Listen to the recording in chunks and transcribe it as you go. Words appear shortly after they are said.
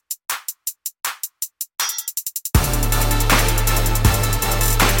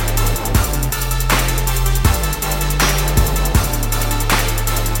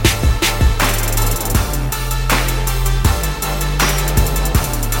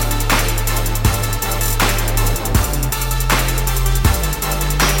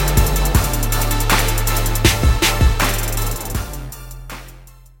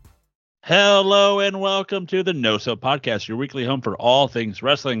Hello and welcome to the No So Podcast, your weekly home for all things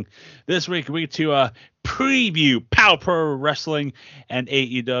wrestling. This week we get to preview POW Pro Wrestling and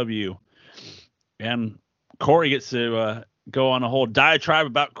AEW. And Corey gets to go on a whole diatribe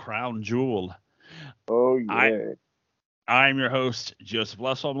about Crown Jewel. Oh, yeah. I'm your host, Joseph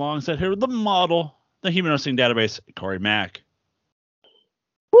Lessel, alongside here with the model, the Human Wrestling Database, Corey Mack.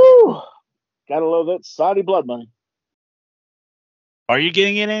 Woo! Gotta love that Saudi blood money. Are you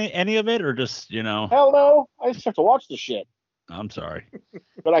getting any of it, or just, Hell no. I just have to watch the shit. I'm sorry.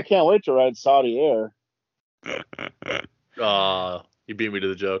 But I can't wait to ride Saudi Air. You beat me to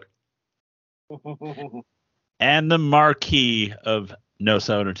the joke. And the marquee of No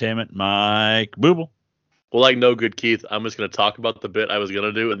So Entertainment, Mike Booble. Well, like no good Keith, I'm just going to talk about the bit I was going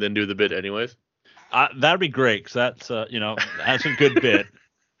to do and then do the bit anyways. That'd be great, because that's, that's a good bit.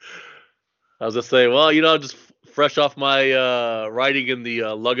 I was going to say, well, just fresh off my riding in the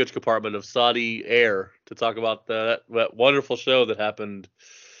luggage compartment of Saudi Air to talk about that wonderful show that happened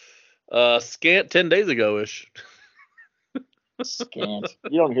scant 10 days ago-ish. Scant.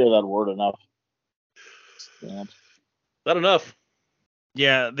 You don't hear that word enough. Scant. Not enough.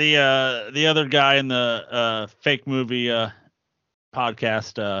 Yeah, the other guy in the fake movie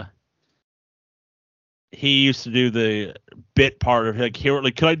podcast, he used to do the bit part of like, here,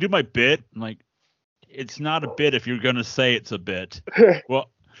 like, can I do my bit? I'm like, it's not a bit if you're gonna say it's a bit. well,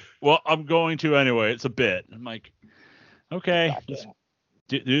 I'm going to anyway. It's a bit. I'm like, okay, just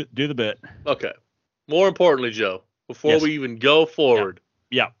do the bit. Okay. More importantly, Joe, before we even go forward,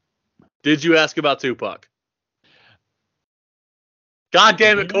 yeah. Did you ask about Tupac? God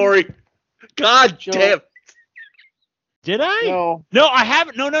damn it, Corey! God damn it! Did I? No, I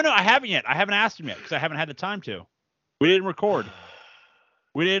haven't. No, I haven't yet. I haven't asked him yet because I haven't had the time to. We didn't record,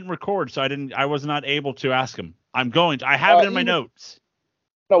 so I was not able to ask him. I'm going to. I have it in my notes.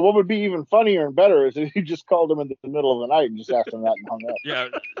 No, what would be even funnier and better is if you just called him in the middle of the night and just asked him that and hung up. Yeah,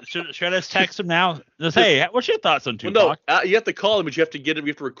 should I just text him now? Just, hey, what's your thoughts on Tupac? Well, no, you have to call him, but you have to get him.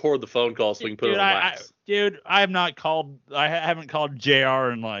 You have to record the phone call so we can put it on wax. I have not called. I haven't called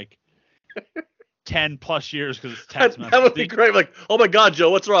JR in like 10 plus years because it's text message. That would be great. Like, oh my God,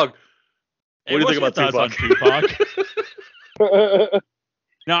 Joe, what's wrong? Hey, what do you think about Tupac?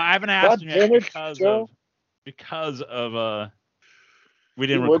 No, I haven't asked him yet because of we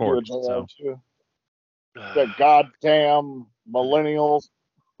didn't record. So. The goddamn millennials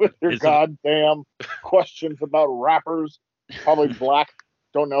with their goddamn questions about rappers, probably black.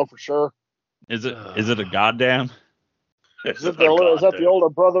 Don't know for sure. Is it a goddamn? Is that the older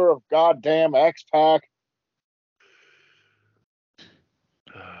brother of goddamn X-Pac?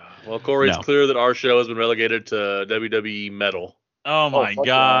 Well, Corey, it's clear that our show has been relegated to WWE metal. Oh my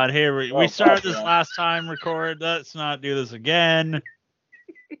God! Yeah. Here we started this last time. Record. Let's not do this again.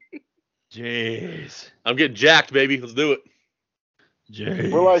 Jeez. I'm getting jacked, baby. Let's do it.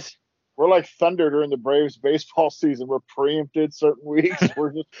 Jeez. We're like Thunder during the Braves baseball season. We're preempted certain weeks.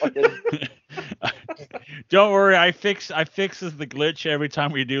 We're just fucking. Don't worry. I fixes the glitch every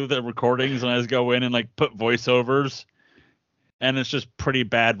time we do the recordings, and I just go in and like put voiceovers, and it's just pretty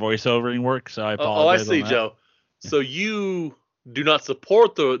bad voiceovering work. So I apologize. Oh, I see, Joe. So you do not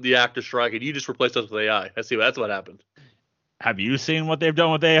support the actor strike, and you just replace us with AI. I see. That's what happened. Have you seen what they've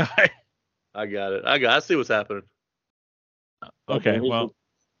done with AI? I got it. I see what's happening. Okay, well.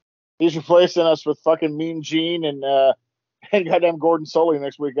 He's replacing us with fucking Mean Gene and goddamn Gordon Sully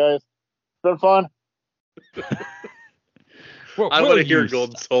next week, guys. It's been fun. I want to hear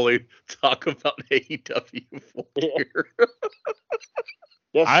Gordon Sully talk about AEW for here.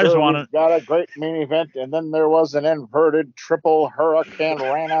 Yes, I sir, just want to. Got a great main event, and then there was an inverted triple hurricane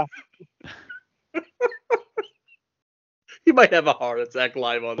Rana. He might have a heart attack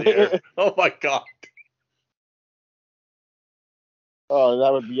live on the air. Oh my God. Oh,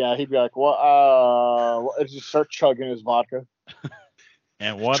 that would be, he'd be like, well, just start chugging his vodka.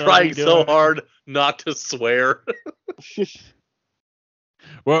 And what trying so hard not to swear.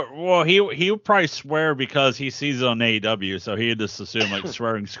 well, he would probably swear because he sees it on AEW, so he'd just assume like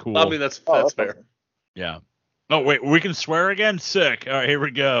swearing's cool. I mean, that's fair. Yeah. Oh wait, we can swear again? Sick. All right, here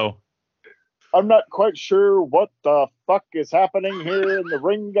we go. I'm not quite sure what the fuck is happening here in the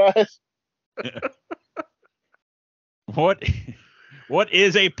ring, guys. What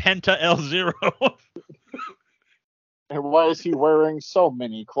is a Penta L0? And why is he wearing so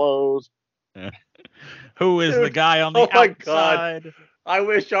many clothes? Who is the guy on the outside? God. I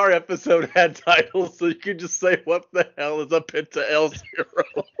wish our episode had titles so you could just say, what the hell is a Penta L0?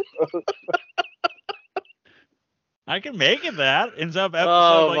 I can make it that. Ends up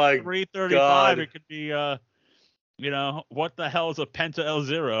episode 335. God. It could be what the hell is a Penta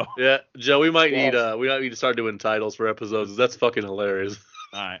L0? Yeah, Joe, we might need to start doing titles for episodes. That's fucking hilarious.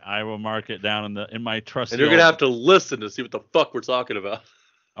 I will mark it down in my trusty. And you're gonna have to listen to see what the fuck we're talking about.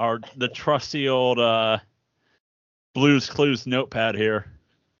 The trusty old Blues Clues notepad here.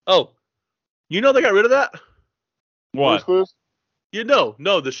 Oh, they got rid of that? Blue's What? Clues?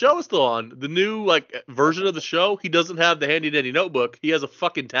 No, the show is still on. The new version of the show, he doesn't have the handy dandy notebook. He has a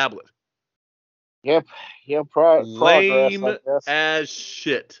fucking tablet. Yep. Progress, Lame I guess. as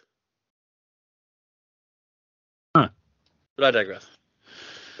shit. Huh. But I digress.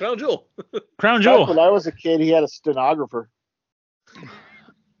 Crown Jewel. Crown Jewel. Back when I was a kid, he had a stenographer.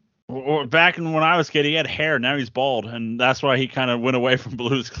 Back when I was a kid, he had hair. Now he's bald, and that's why he kind of went away from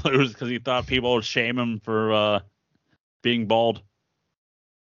Blue's Clues, because he thought people would shame him for being bald.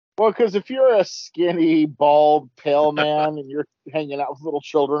 Well, because if you're a skinny, bald, pale man and you're hanging out with little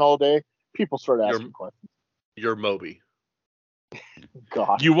children all day, people start asking questions. You're Moby.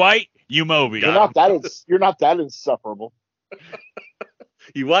 God. You white, you Moby. You're not that insufferable.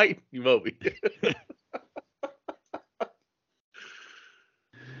 You white, you Moby.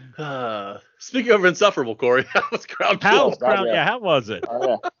 Speaking of insufferable, Corey, how was Crown Jewel? How was it?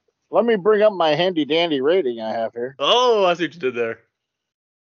 Yeah. Let me bring up my handy dandy rating I have here. Oh, I see what you did there.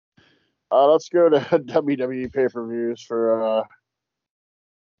 Let's go to WWE pay-per-views for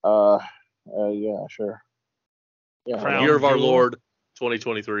yeah, sure. Yeah. Year of our Lord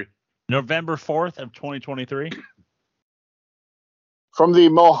 2023. November 4th of 2023. From the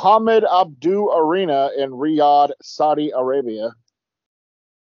Mohammed Abdu Arena in Riyadh, Saudi Arabia.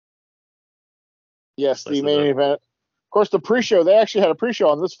 Yes, the main event. Of course, the pre-show, they actually had a pre-show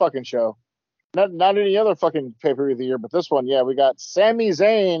on this fucking show. Not any other fucking pay-per-view of the year, but this one, yeah, we got Sami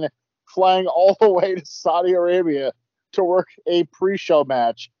Zayn flying all the way to Saudi Arabia to work a pre-show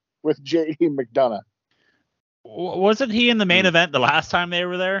match with JD McDonough. Wasn't he in the main event the last time they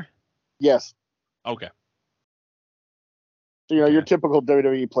were there? Yes. Okay. So, your typical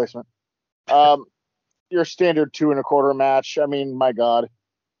WWE placement. Your standard 2 1/4 match. I mean, my God.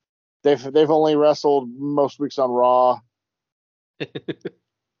 They've only wrestled most weeks on Raw.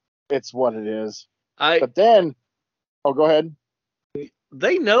 It's what it is. But then, go ahead.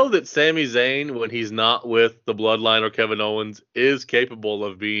 They know that Sami Zayn, when he's not with the Bloodline or Kevin Owens, is capable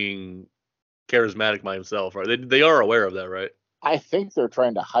of being charismatic by himself, right? They are aware of that, right? I think they're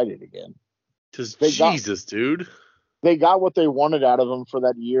trying to hide it again. Dude. They got what they wanted out of him for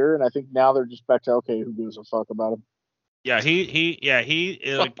that year, and I think now they're just back to, okay, who gives a fuck about him? Yeah, he's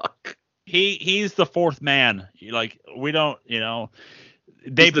the fourth man. Like, we don't,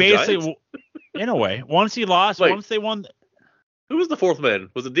 they basically, in a way, once he lost, once they won. Who was the fourth man?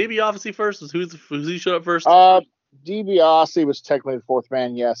 Was it DiBiase first? Who's he showed up first? DiBiase was technically the fourth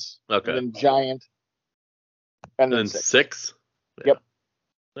man, yes. Okay. And then Giant. And then six? Yep.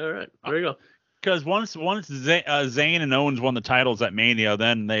 All right. There you go. Because once Zayn and Owens won the titles at Mania,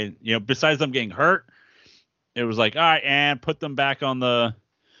 then they, besides them getting hurt, it was like, all right, and put them back on the,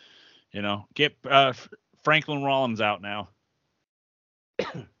 get Franklin Rollins out now.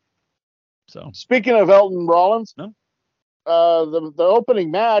 So speaking of Elton Rollins, no? The opening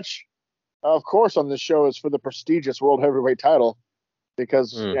match, of course, on this show is for the prestigious World Heavyweight title,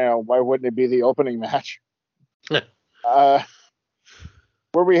 because why wouldn't it be the opening match? Where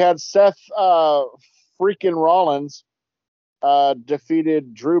we had Seth freaking Rollins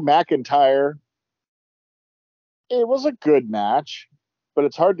defeated Drew McIntyre. It was a good match, but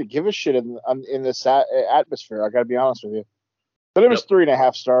it's hard to give a shit in this atmosphere. I got to be honest with you. But it was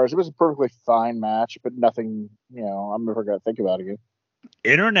 3.5 stars. It was a perfectly fine match, but nothing, I'm never going to think about again.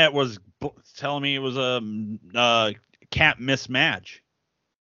 Internet was telling me it was a can't miss match.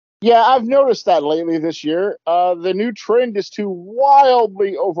 Yeah, I've noticed that lately this year. The new trend is to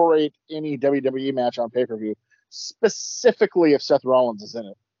wildly overrate any WWE match on pay-per-view, specifically if Seth Rollins is in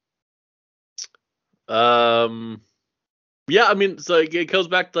it. Yeah, I mean, so it goes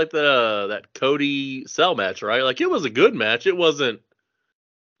back to like that Cody Cell match, right? Like, it was a good match. It wasn't,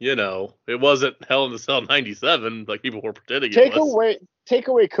 it wasn't Hell in the Cell 97 like people were pretending it was. Take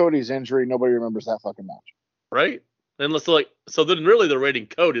away Cody's injury, nobody remembers that fucking match. Right? And so then really they're rating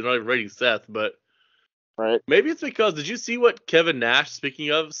Cody, not even rating Seth, but right. Maybe it's because, did you see what Kevin Nash,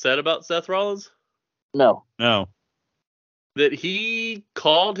 speaking of, said about Seth Rollins? No. That he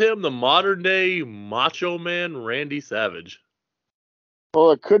called him the modern day Macho Man Randy Savage.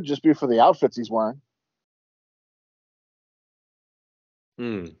 Well, it could just be for the outfits he's wearing.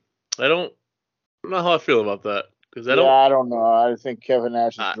 I don't know how I feel about that. I don't know. I think Kevin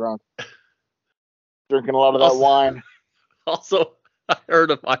Nash is drunk. Drinking a lot of that wine. Also, I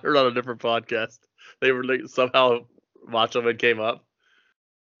heard on a different podcast, they were somehow Macho Man came up.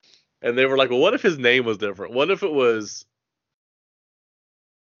 And they were like, well, what if his name was different? What if it was,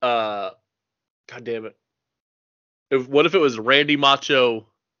 God damn it. What if it was Randy Macho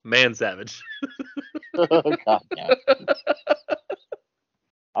Man Savage? God damn.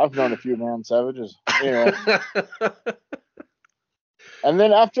 I've known a few Man Savages. Anyway. And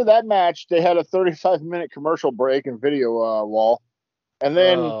then after that match, they had a 35-minute commercial break and video wall. And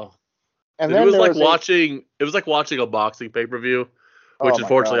then, it was like watching a boxing pay-per-view, which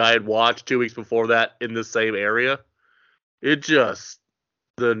unfortunately I had watched 2 weeks before that in the same area.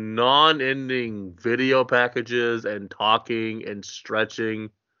 The non-ending video packages and talking and stretching.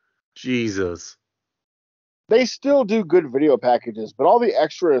 Jesus. They still do good video packages, but all the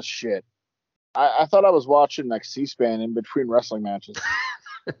extra shit. I thought I was watching like C-SPAN in between wrestling matches.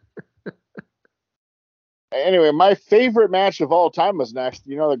 Anyway, my favorite match of all time was next.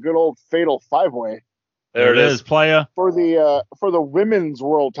 You know, the good old Fatal 5-Way. There it is, playa. For the women's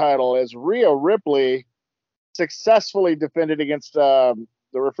world title, as Rhea Ripley successfully defended against the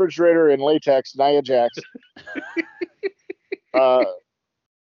refrigerator in latex, Nia Jax.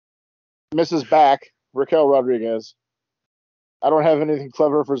 Mrs. Back, Raquel Rodriguez. I don't have anything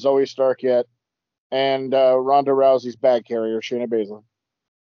clever for Zoe Stark yet. And Ronda Rousey's bag carrier, Shayna Baszler.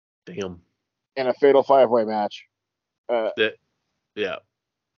 Damn. In a Fatal 5-Way match. Yeah.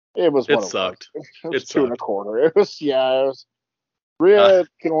 It was it sucked. It was 2 1/4. It was Rhea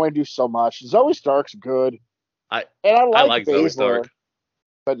can only do so much. Zoe Stark's good. I like Baszler, Zoe Stark.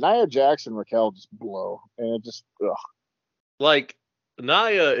 But Nia Jax and Raquel just blow. And it just like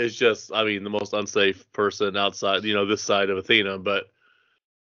Nia is just, the most unsafe person outside, this side of Athena, but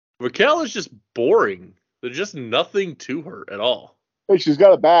Raquel is just boring. There's just nothing to her at all. Hey, she's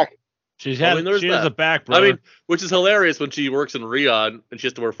got a back. She has a back, brother. Which is hilarious when she works in Riyadh and she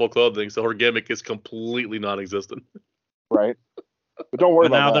has to wear full clothing, so her gimmick is completely non-existent. Right. But don't worry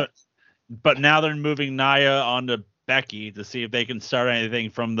about that. But now they're moving Nia onto Becky to see if they can start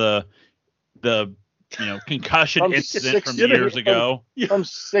anything from the concussion incident from years ago. From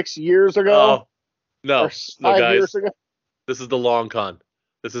 6 years ago? Oh, no, 5 guys. years ago? This is the long con.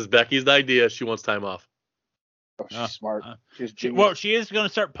 This is Becky's idea. She wants time off. Oh, she's smart. She's genius. Well, she is going to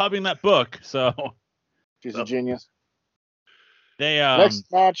start pubbing that book, so she's a genius. They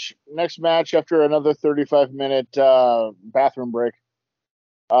next match after another 35-minute bathroom break.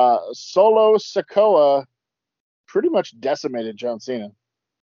 Solo Sikoa pretty much decimated John Cena.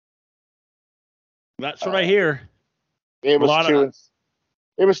 That's what I hear. It was 2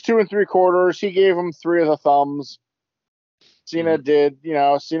 3/4. He gave him 3 of the thumbs. Cena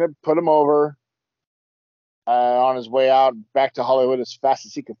Cena put him over on his way out back to Hollywood as fast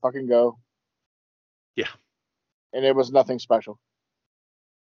as he could fucking go. Yeah. And it was nothing special.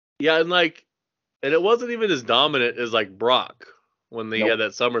 Yeah, and it wasn't even as dominant as Brock when they had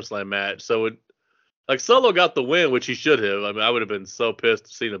that SummerSlam match. So Solo got the win, which he should have. I would have been so pissed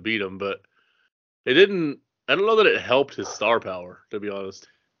to Cena beat him, but it didn't. I don't know that it helped his star power, to be honest.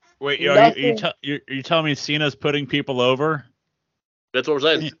 Wait, are you telling me Cena's putting people over? That's what we're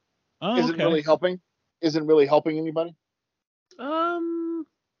saying. Oh, Isn't really helping? Isn't really helping anybody?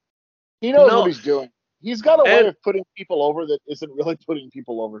 He knows what he's doing. He's got a way of putting people over that isn't really putting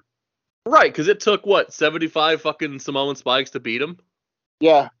people over. Right, because it took 75 fucking Samoan spikes to beat him?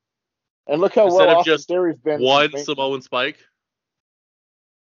 Yeah. And look how Instead well of just Theory's been. One Samoan spike.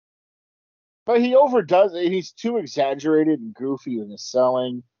 But he overdoes it. He's too exaggerated and goofy in his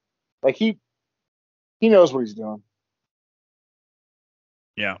selling. He knows what he's doing.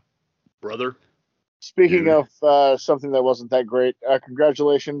 Yeah. Brother. Speaking of something that wasn't that great,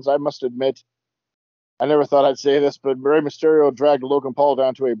 congratulations. I must admit, I never thought I'd say this, but Rey Mysterio dragged Logan Paul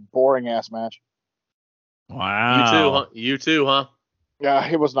down to a boring-ass match. Wow. You too, huh? Yeah,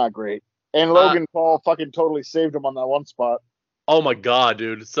 it was not great. And Logan Paul fucking totally saved him on that one spot. Oh, my God,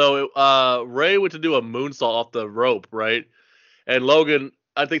 dude. So Rey went to do a moonsault off the rope, right? And Logan,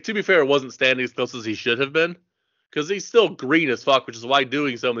 I think, to be fair, wasn't standing as close as he should have been. Because he's still green as fuck, which is why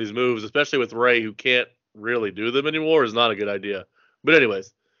doing some of these moves, especially with Rey, who can't really do them anymore, is not a good idea. But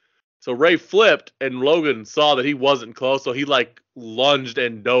anyways, so Rey flipped, and Logan saw that he wasn't close, so he lunged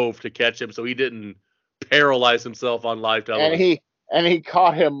and dove to catch him, so he didn't paralyze himself on live television. And he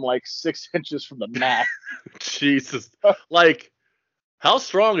caught him 6 inches from the mat. Jesus. How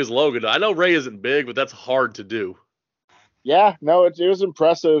strong is Logan? I know Rey isn't big, but that's hard to do. Yeah, no, it was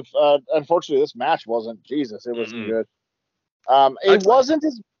impressive. Unfortunately, this match wasn't. Jesus, it wasn't good. It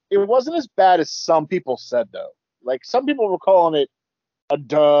wasn't as bad as some people said, though. Some people were calling it a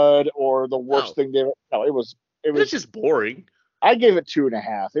dud or the worst thing they ever. No, it was. It's just boring. I gave it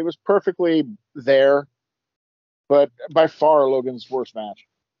 2.5. It was perfectly there, but by far Logan's worst match.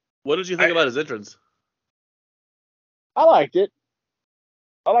 What did you think about his entrance? I liked it.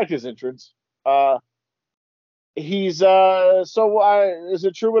 I liked his entrance. He's is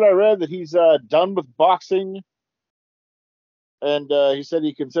it true what I read that he's done with boxing? And he said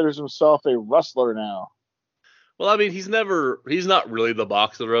he considers himself a wrestler now. Well, I mean, he's not really the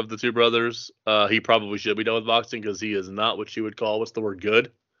boxer of the two brothers. He probably should be done with boxing because he is not what you would call, what's the word,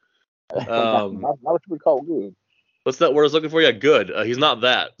 good? Not what you would call good. What's that word I was looking for? Yeah, good. He's not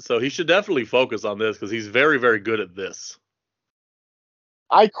that. So he should definitely focus on this because he's very, very good at this.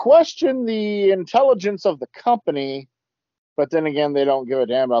 I question the intelligence of the company, but then again, they don't give a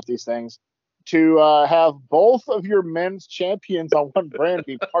damn about these things. To have both of your men's champions on one brand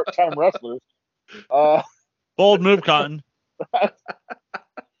be part-time wrestlers. Bold move, Cotton.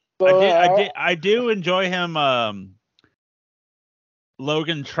 So, I do enjoy him,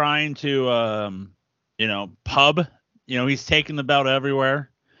 Logan trying to, pub. He's taking the belt everywhere.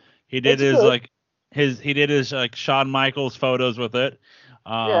 He did his Shawn Michaels photos with it.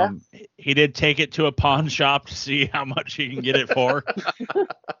 He did take it to a pawn shop to see how much he can get it for.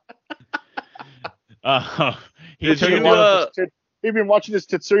 He'd been watching his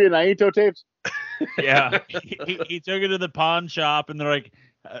Tetsuya Naito tapes. Yeah, he took it to the pawn shop, and they're like,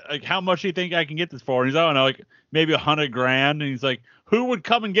 how much do you think I can get this for? And he's, I don't know, like maybe $100,000. And he's like, who would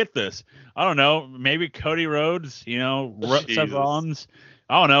come and get this? I don't know, maybe Cody Rhodes, Seth Rollins.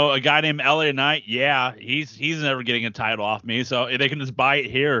 I don't know, a guy named LA Knight. Yeah, he's never getting a title off me, so they can just buy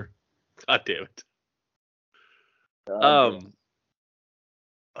it here. God damn it.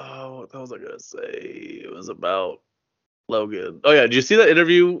 What was I gonna say? It was about Logan. Oh yeah, did you see that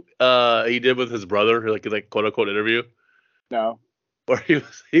interview he did with his brother, like quote unquote interview? No. Where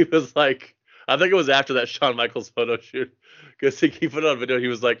he was like, I think it was after that Shawn Michaels photo shoot, because he put it on video. He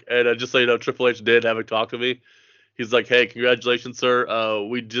was like, and just so you know, Triple H did have a talk to me. He's like, hey, congratulations, sir.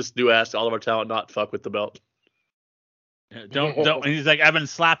 We just do ask all of our talent not fuck with the belt. Don't. And he's like, I've been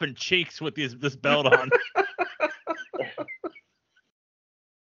slapping cheeks with this belt on.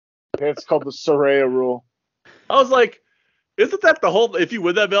 It's called the Soraya rule. I was like, isn't that the whole? If you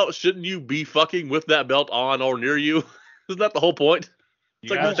win that belt, shouldn't you be fucking with that belt on or near you? Isn't that the whole point?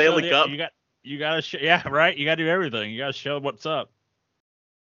 It's like the Stanley Cup. You gotta show, yeah, right. You gotta do everything. You gotta show what's up.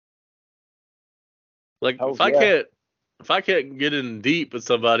 Like if I can't get in deep with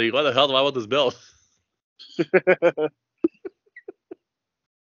somebody, why the hell do I want this belt?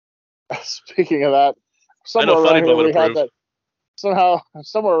 Speaking of that, somewhere around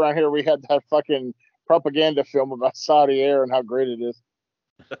here we had that fucking propaganda film about Saudi Air and how great it is.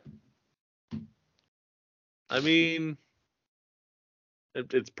 I mean,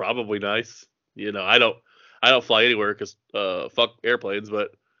 it's probably nice. I don't fly anywhere because fuck airplanes,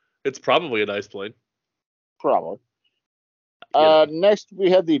 but it's probably a nice plane. Probably. Next, we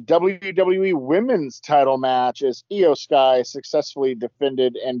had the WWE Women's Title match as Io Sky successfully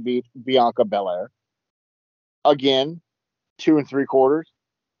defended and beat Bianca Belair. Again, 2 3/4.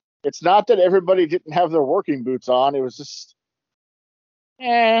 It's not that everybody didn't have their working boots on. It was just,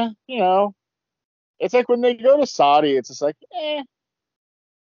 it's like when they go to Saudi, it's just like,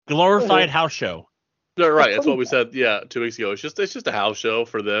 glorified house show. They're right. That's what we said. Yeah, 2 weeks ago. It's just a house show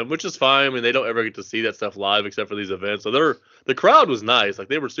for them, which is fine. I mean, they don't ever get to see that stuff live except for these events. So the crowd was nice. Like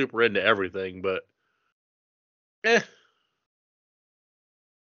they were super into everything, but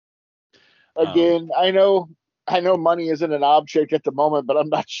Again, I know money isn't an object at the moment, but I'm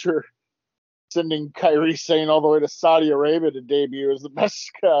not sure sending Kairi Sane all the way to Saudi Arabia to debut is the best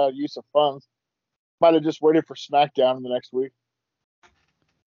use of funds. Might have just waited for SmackDown in the next week.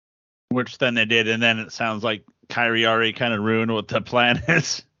 Which then they did, and then it sounds like Kairi already kind of ruined what the plan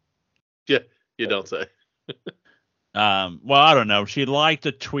is. Yeah, you don't say. Well, I don't know. She liked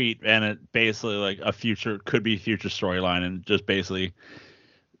a tweet, and it basically like could be future storyline, and just basically,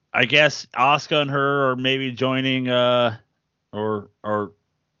 I guess Asuka and her are maybe joining, or going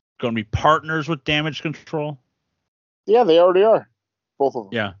to be partners with Damage Control. Yeah, they already are, both of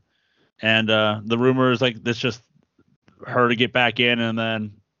them. Yeah, and the rumor is like this just her to get back in, and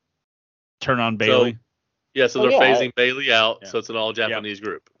then turn on Bailey. So they're phasing Bailey out, so it's an all Japanese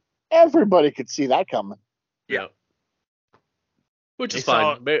group. Everybody could see that coming. Yeah. Which is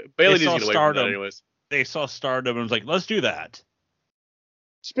fine. Bailey needs to get away from that anyways. They saw Stardom and was like, let's do that.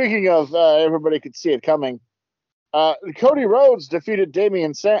 Speaking of everybody could see it coming, Cody Rhodes defeated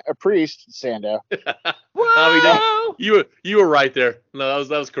Damian Priest, Sandow. I mean, you were right there. No,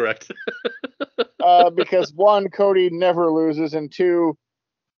 that was correct. Because 1, Cody never loses, and 2,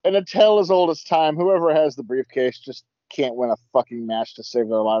 and until as old as time, whoever has the briefcase just can't win a fucking match to save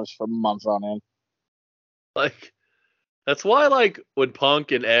their lives for months on end. Like, That's why, like, when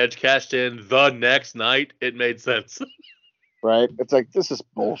Punk and Edge cashed in the next night, it made sense. Right? It's like, this is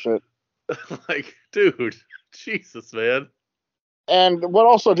bullshit. Like, dude, Jesus, man. And what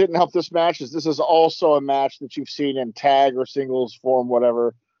also didn't help this match is this is also a match that you've seen in tag or singles form,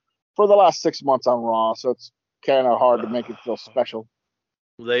 whatever, for the last 6 months on Raw. So it's kind of hard to make it feel special.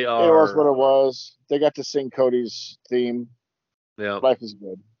 They It was what are. it was. They got to sing Cody's theme. Yeah. Life is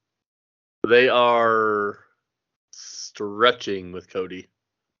good. They are stretching with Cody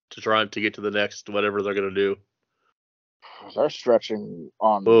to try to get to the next whatever they're gonna do. They're stretching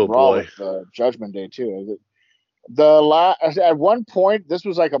on Oh Raw boy. with Judgment Day too. At one point, this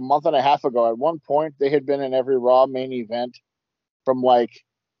was like a month and a half ago. At one point, they had been in every Raw main event from like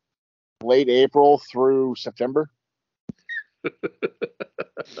late April through September.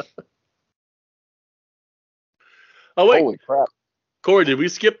 Oh wait, Holy crap! Corey, did we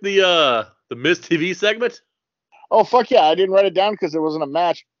skip the Miz TV segment? Oh fuck yeah! I didn't write it down because it wasn't a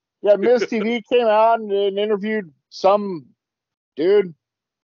match. Yeah, Miz TV came out and interviewed some dude.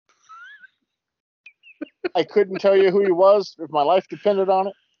 I couldn't tell you who he was if my life depended on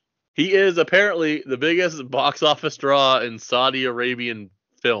it. He is apparently the biggest box office draw in Saudi Arabian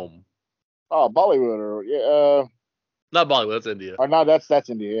film. Oh, Bollywood or Not Bollywood, that's India. or no, that's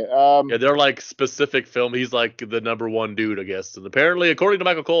India. Yeah, they're like specific film. He's like the number one dude, I guess. And apparently, according to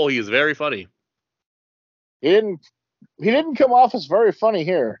Michael Cole, he is very funny. He didn't come off as very funny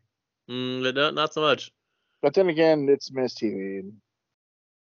here. Not so much. But then again, it's Miz TV.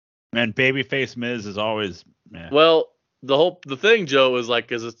 And babyface Miz is always. Yeah. Well, the thing, Joe, is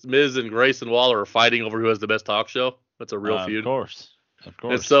like, is it's Miz and Grayson Waller are fighting over who has the best talk show. That's a real feud. Of course.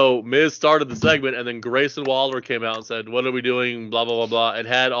 And so Miz started the segment, and then Grayson Waller came out and said, "What are we doing?" Blah blah blah blah, and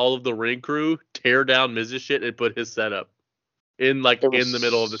had all of the ring crew tear down Miz's shit and put his setup in the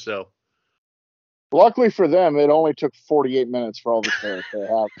middle of the show. Luckily for them, it only took 48 minutes for all this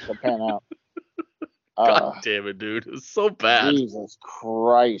to pan out. God damn it, dude! It's so bad. Jesus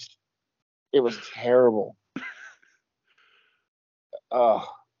Christ, it was terrible.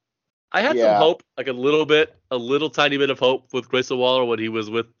 I had some hope, like a little tiny bit of hope with Grayson Waller when he was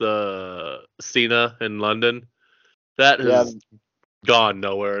with Cena in London. That has gone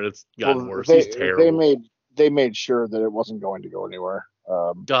nowhere, and it's gotten worse. He's terrible. They made sure that it wasn't going to go anywhere.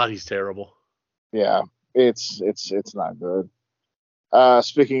 God, he's terrible. Yeah, it's not good.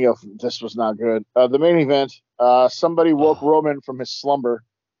 Speaking of, this was not good. The main event, somebody woke Roman from his slumber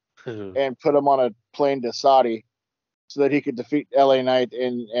and put him on a plane to Saudi so that he could defeat LA Knight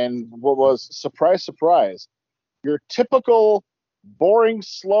in what was, surprise, surprise, your typical boring,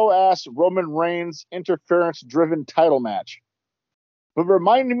 slow-ass Roman Reigns interference-driven title match. But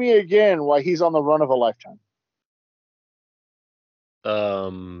remind me again why he's on the run of a lifetime.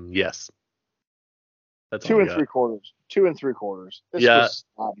 Yes. That's 2 3/4. 2 3/4. This was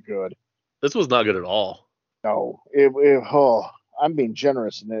not good. This was not good at all. No, I'm being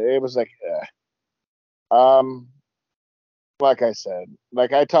generous, and it was like, like I said,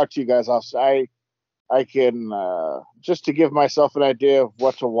 like I talked to you guys off. I can just to give myself an idea of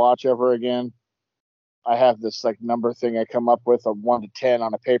what to watch ever again. I have this like number thing I come up with of 1 to 10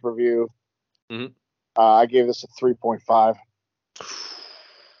 on a pay-per-view. Mm-hmm. I gave this a 3.5.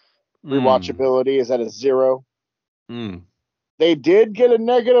 Rewatchability is at a 0. They did get a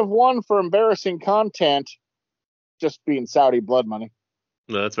 -1 for embarrassing content, just being Saudi blood money.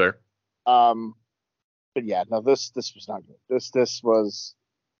 No, that's fair. But yeah, no, this was not good. This was.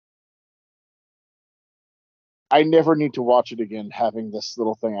 I never need to watch it again. Having this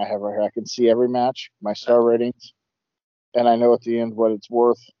little thing I have right here, I can see every match, my star ratings, and I know at the end what it's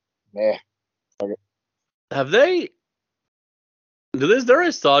worth. Meh. Okay. Have they? Is there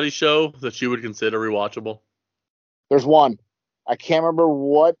a Saudi show that you would consider rewatchable? There's one. I can't remember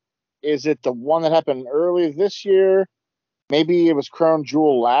what. Is it the one that happened early this year? Maybe it was Crown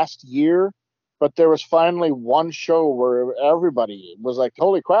Jewel last year. But there was finally one show where everybody was like,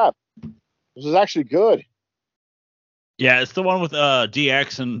 holy crap, this is actually good. Yeah, it's the one with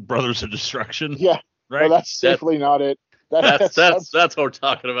DX and Brothers of Destruction. Yeah. Right? No, that's safely not it. That's what we're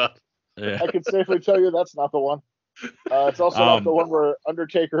talking about. Yeah. I can safely tell you that's not the one. It's also not the one where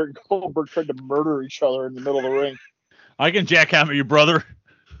Undertaker and Goldberg tried to murder each other in the middle of the ring. I can jackhammer your brother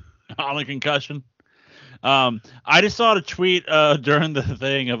on a concussion. I just saw a tweet during the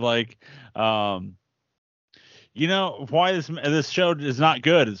thing of like, you know, why this show is not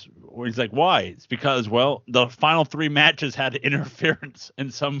good. He's like, why? It's because, well, the final 3 matches had interference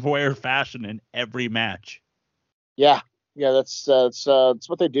in some way or fashion in every match. Yeah, that's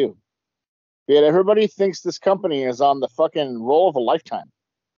what they do. Yet everybody thinks this company is on the fucking roll of a lifetime.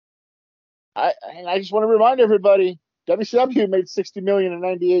 I just want to remind everybody, WCW made $60 million in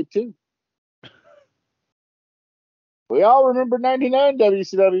 '98 too. We all remember '99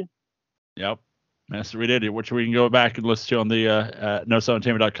 WCW. Yep. Yes, we did, which we can go back and listen to on the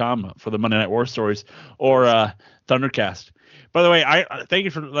NoSellEntertainment.com for the Monday Night War stories or Thundercast. By the way, I thank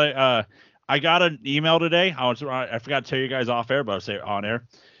you for I got an email today. I forgot to tell you guys off air, but I'll say it on air.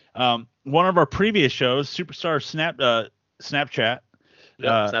 One of our previous shows, Superstar Snapchat.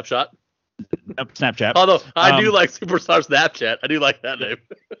 Yeah, Snapshot. Snapchat. Although I do like Superstar Snapchat. I do like that name.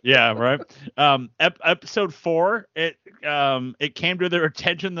 Yeah, right. Episode 4, it came to their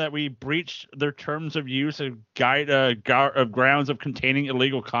attention that we breached their terms of use of grounds of containing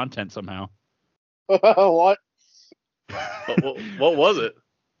illegal content somehow. What? What was it?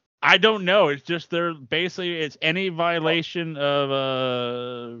 I don't know. It's just it's any violation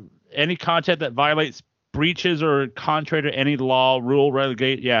of any content that violates breaches or contrary to any law, rule,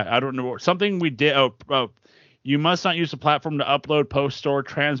 relegate. Yeah, I don't know. Something we did. You must not use the platform to upload, post, store,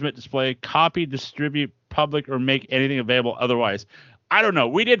 transmit, display, copy, distribute, public, or make anything available otherwise. I don't know.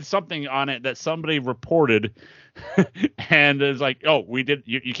 We did something on it that somebody reported, and it's like, oh, we did.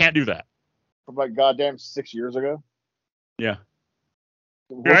 You can't do that. From like goddamn 6 years ago. Yeah.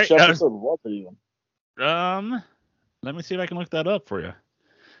 Which episode was it even? Let me see if I can look that up for you.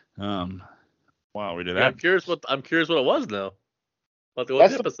 Wow, we did that. Yeah, I'm curious what it was now. What the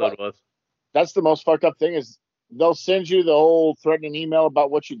episode was. That's the most fucked up thing is they'll send you the whole threatening email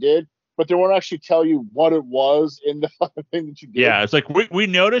about what you did, but they won't actually tell you what it was in the fucking thing that you did. Yeah, it's like we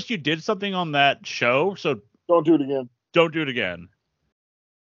noticed you did something on that show, so don't do it again. Don't do it again.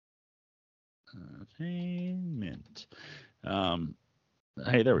 Entertainment.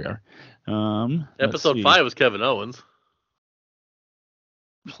 Hey, there we are. Episode 5 was Kevin Owens.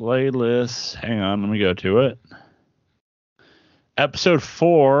 Playlist. Hang on, let me go to it. Episode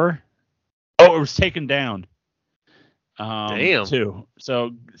 4. Oh, it was taken down. Damn. 2.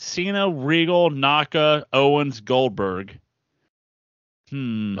 So Cena, Regal, Naka, Owens, Goldberg. Did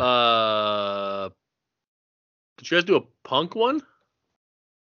you guys do a Punk one?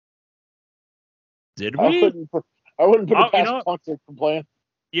 Did we? I wouldn't put it past Punk to complain.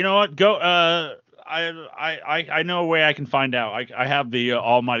 You know what? Go. I know a way I can find out. I have the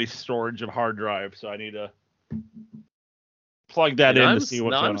almighty storage of hard drive, so I need to plug that in to see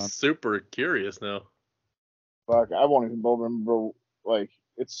what's going on. I'm super curious now. Fuck, I won't even remember. Like,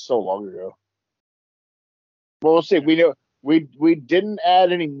 it's so long ago. Well, we'll see. We know we didn't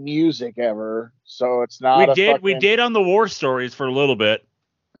add any music ever, so it's not. We did on the war stories for a little bit.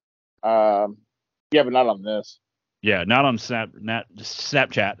 Yeah, but not on this. Yeah, not on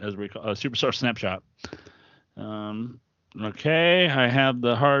Snapchat, as we call Superstar Snapshot. Okay, I have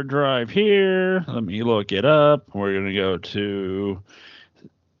the hard drive here. Let me look it up. We're gonna go to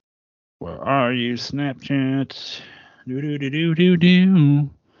where are you, Snapchat? Do. I'm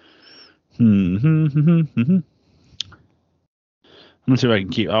gonna see if I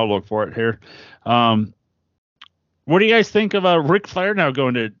can I'll look for it here. What do you guys think of Ric Flair now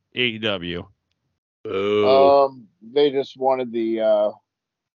going to AEW? They just wanted the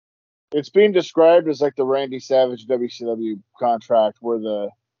it's being described as like the Randy Savage WCW contract where the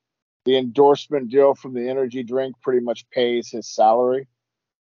endorsement deal from the energy drink pretty much pays his salary.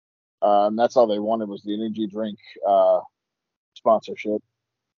 And that's all they wanted was the energy drink sponsorship.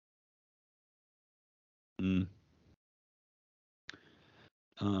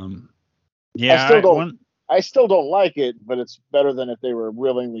 Yeah, I still don't like it, but it's better than if they were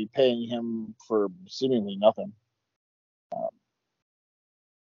willingly paying him for seemingly nothing.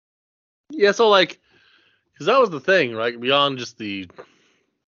 Yeah, so like, because that was the thing, right? Beyond just the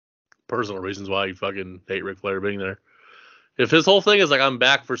personal reasons why you fucking hate Ric Flair being there. If his whole thing is like, I'm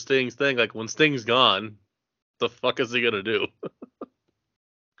back for Sting's thing, like when Sting's gone, the fuck is he gonna do?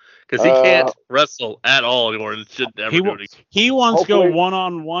 Because he can't wrestle at all anymore and shouldn't ever do it again. He wants to go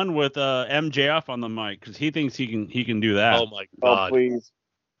one-on-one with MJF on the mic because he thinks he can do that. Oh my god! Oh please,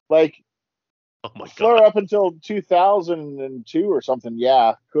 like, oh my god! Flair up until 2002 or something,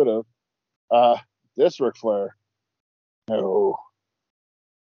 yeah, could have. This Ric Flair, no.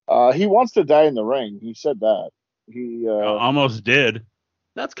 He wants to die in the ring. He said that. He almost did.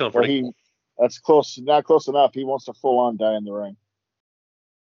 That's comforting. That's close. Not close enough. He wants to full on die in the ring.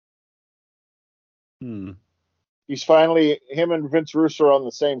 He's finally, him and Vince Russo are on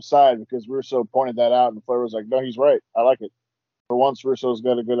the same side because Russo pointed that out and Flair was like, no, he's right. I like it. For once, Russo's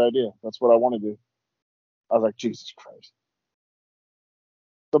got a good idea. That's what I want to do. I was like, Jesus Christ.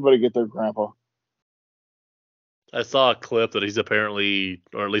 Somebody get their grandpa. I saw a clip that he's apparently,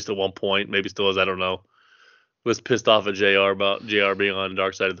 or at least at one point, maybe still is, I don't know, was pissed off at JR about JR being on the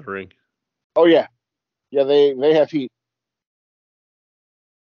dark side of the ring. Oh, yeah. Yeah, they have heat.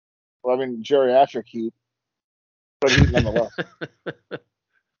 Well, I mean, geriatric heat, but heat nonetheless.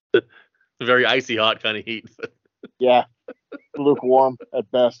 Very icy hot kind of heat. Yeah, lukewarm at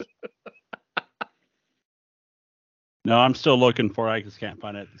best. No, I'm still looking for it. I just can't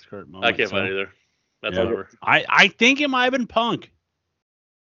find it at this current moment. I can't find it either. That's Yeah. whatever. I think it might have been Punk.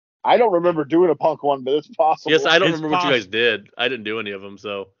 I don't remember doing a Punk one, but it's possible. Yes, I don't It's remember what you guys did. I didn't do any of them,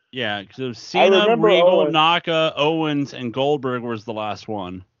 so. Yeah, because Cena, remember Regal, Owens. Naka, Owens, and Goldberg was the last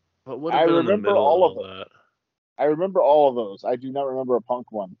one. What would I have been in the remember middle all of of all them. that? I remember all of those. I do not remember a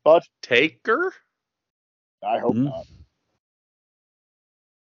Punk one, but Taker? I hope not.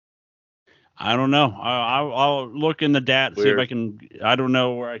 I don't know. I'll look in the DAT, see if Weird. I can. I don't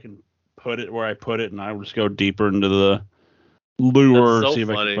know where I can put it, and I will just go deeper into the lure, That's so see if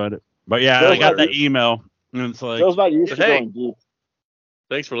I funny. can find it. But yeah, Joe's I got not that email, and it's like, Joe's not used to Hey. going deep.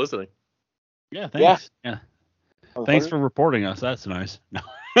 Thanks for listening. yeah, thanks. Yeah. Oh, Thanks for reporting us. That's nice.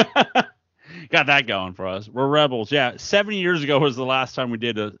 Got that going for us. We're rebels. Yeah, 7 years ago was the last time we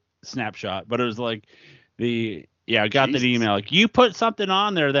did a snapshot, but it was like I got that Jesus. email. Like, you put something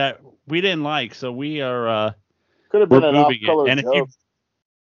on there that we didn't like, so we are Could have been an removing it. off-color And if joke.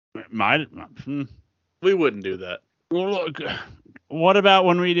 you might, We wouldn't do that. look, what about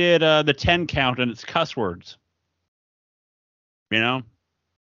when we did the 10 count and it's cuss words? You know?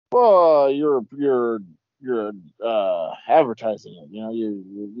 Well, you're advertising it. You know,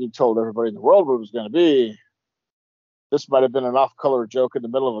 you told everybody in the world what it was going to be. This might have been an off-color joke in the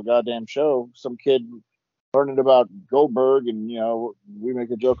middle of a goddamn show. Some kid learning about Goldberg, and we make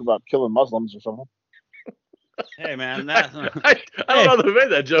a joke about killing Muslims or something. Hey man, I don't know that we made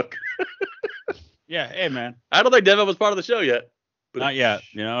that joke. yeah, hey man. I don't think Devin was part of the show yet. But Not yet,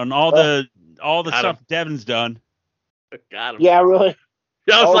 and all the Got stuff Devin's done. Got him. Yeah, really.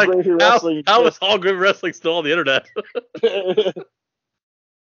 Yeah, I was All like, Gravy Wrestling how was just- All Gravy Wrestling still on the internet? But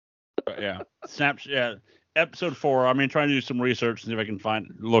yeah, Snapchat episode 4. I mean, trying to do some research and see if I can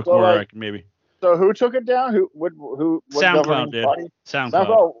look Well, where like, I can maybe. So who took it down? What SoundCloud governing did. body? SoundCloud.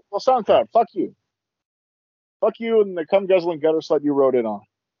 Oh, well, SoundCloud. Fuck you. Fuck you and the cum guzzling gutter slut you wrote in on.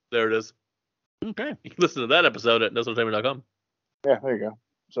 There it is. Okay. You can listen to that episode at NoSentertainment.com. Yeah, there you go.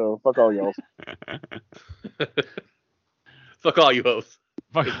 So fuck all y'all. Fuck all you hoes,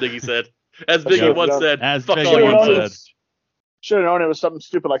 Fuck. as Biggie said. As That's Biggie right, once yeah. said, As fuck Biggie all you once hoes. said. Should have known it was something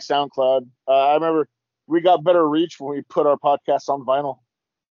stupid like SoundCloud. I remember we got better reach when we put our podcasts on vinyl.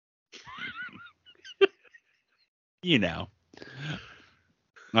 You know.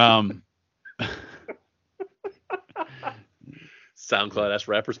 SoundCloud ass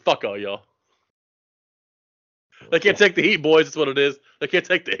rappers, fuck all y'all. They can't take the heat, boys. That's what it is. They can't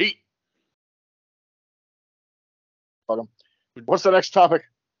take the heat. Fuck 'em. What's the next topic?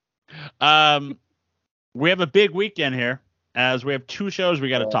 We have a big weekend here, as we have 2 shows we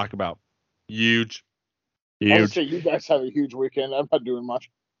got to talk about. Huge. I would say you guys have a huge weekend. I'm not doing much.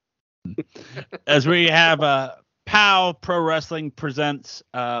 As we have POW Pro Wrestling presents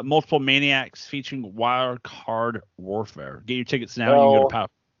Multiple Maniacs featuring Wild Card Warfare. Get your tickets now. You can go to POW.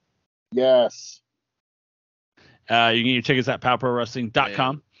 Yes. You can get your tickets at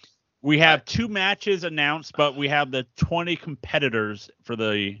powprowrestling.com. We have 2 matches announced, but we have the 20 competitors for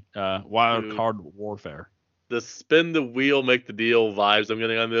the Wild Card Warfare. The spin the wheel, make the deal vibes I'm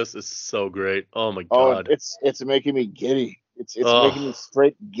getting on this is so great. Oh my god. It's making me giddy. It's making me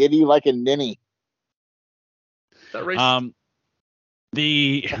straight giddy like a ninny. That racist?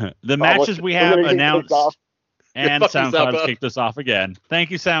 The matches we have announced, and SoundCloud kicked us off again.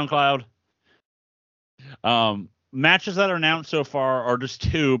 Thank you, SoundCloud. Matches that are announced so far are just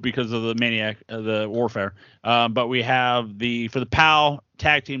 2 because of the Warfare. But we have for the POW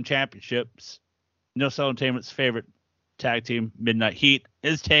Tag Team Championships. No Cell Entertainment's favorite tag team, Midnight Heat,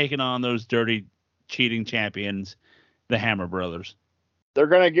 is taking on those dirty, cheating champions, the Hammer Brothers. They're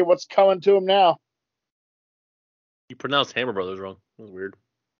gonna get what's coming to them now. You pronounced Hammer Brothers wrong. That was weird.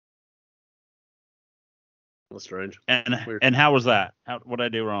 That's strange. And how was that? What did I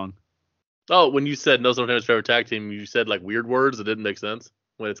do wrong? Oh, when you said No Entertainment's favorite tag team, you said like weird words that didn't make sense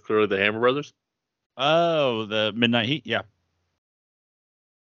when it's clearly the Hammer Brothers. Oh, the Midnight Heat, yeah.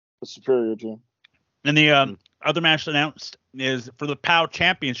 The superior team. And the other match announced is for the POW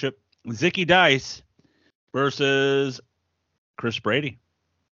Championship, Zicky Dice versus Chris Brady.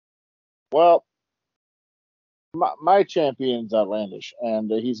 Well, my champion's outlandish,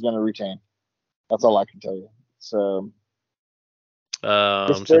 and he's going to retain. That's all I can tell you. So,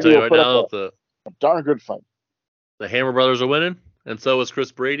 I'm tell you right now, a darn good fight. The Hammer Brothers are winning, and so is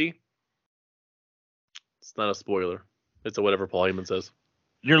Chris Brady. It's not a spoiler. It's a whatever Paul Heyman says.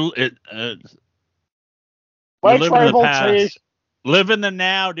 My You're living in the tribal past. tree. Live in the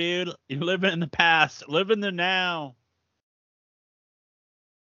now, dude. You're living in the past. Live in the now.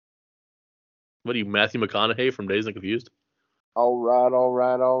 What are you, Matthew McConaughey from Dazed and Confused? All right.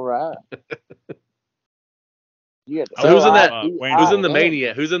 Yeah. So who's in that? Wayne Who's in the Brady.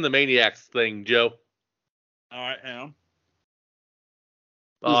 Maniac? Who's in the Maniacs thing, Joe? All right, now.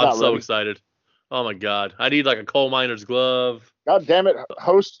 Oh, He's I'm not so ready. excited. Oh my god. I need like a coal miner's glove. God damn it,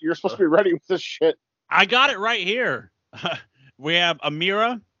 host! You're supposed to be ready with this shit. I got it right here. We have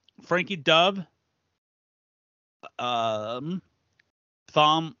Amira, Frankie Dove, Thom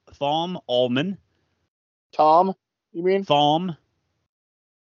Allman, Tom, you mean? Thom,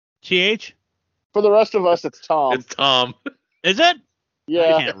 TH. For the rest of us, it's Tom. It's Tom. Is it?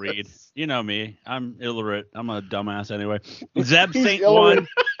 Yeah. I can't read. You know me. I'm illiterate. I'm a dumbass anyway. Zeb He's St. illiterate.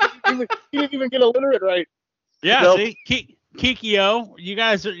 One. He didn't even get illiterate right. Yeah, Nope. see? Kikio. You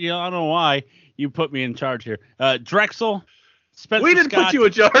guys are, I don't know why you put me in charge here. Drexel. Spencer We didn't Scott, put you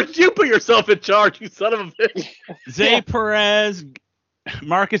in charge. You put yourself in charge, you son of a bitch. Zay Yeah. Perez,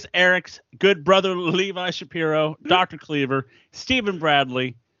 Marcus Eriks, good brother Levi Shapiro, Dr. Cleaver, Stephen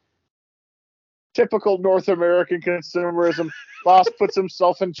Bradley, Typical North American consumerism. Boss puts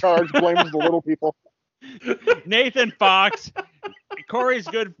himself in charge, blames the little people. Nathan Fox, Corey's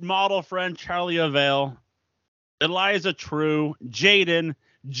good model friend Charlie Avale, Eliza True, Jaden,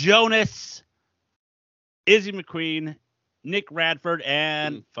 Jonas, Izzy McQueen, Nick Radford,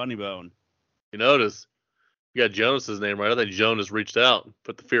 and Funny Bone. You notice you got Jonas's name right. I think Jonas reached out and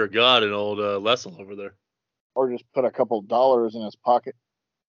put the fear of God in old Lessel over there. Or just put a couple dollars in his pocket.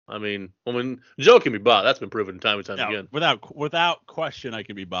 I mean, Joe can be bought. That's been proven time and time Yeah, again. without question, I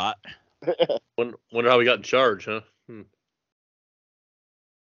can be bought. Wonder how he got in charge, huh?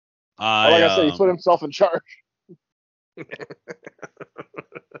 Like I said, he put himself in charge.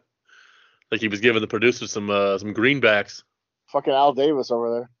 Like he was giving the producers some greenbacks. Fucking Al Davis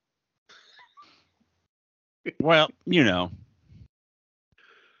over there. Well, you know.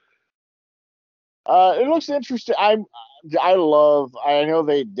 It looks interesting. I know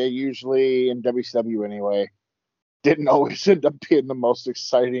they usually in WCW anyway didn't always end up being the most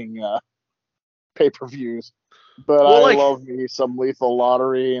exciting pay-per-views, but Well, I love me some Lethal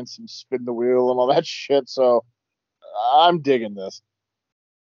Lottery and some Spin the Wheel and all that shit. So I'm digging this.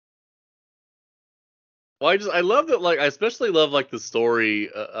 Well, I love that. Like, I especially love like the story,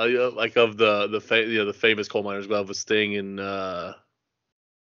 like of the famous coal miner's glove with Sting and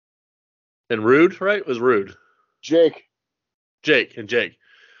Rude, right? It was Rude. Jake.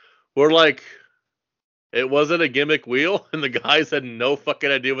 We're like, it wasn't a gimmick wheel, and the guys had no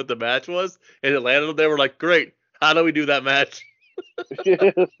fucking idea what the match was, and it landed. They were like, great. How do we do that match?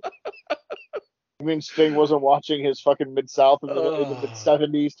 I mean, Sting wasn't watching his fucking Mid-South in the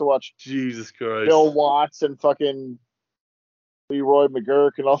mid-70s to watch Jesus Christ. Bill Watts and fucking Leroy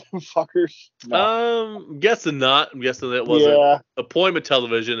McGurk and all them fuckers. No. Guessing not. I'm guessing that wasn't appointment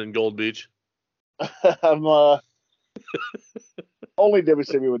television in Gold Beach. I'm only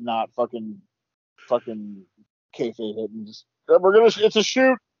WCW would not fucking kayfabe it and just it's a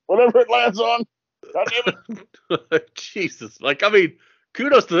shoot, whatever it lands on. God damn it. Jesus. Like, I mean,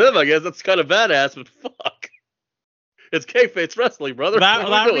 kudos to them, I guess. That's kind of badass, but fuck. It's kayfabe, it's wrestling, brother.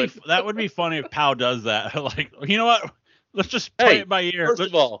 That would be funny if POW does that. Like, you know what? Let's just play it by ear. First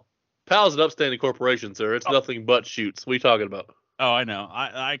of all, POW's an upstanding corporation, sir. It's nothing but shoots. What are you talking about? Oh, I know.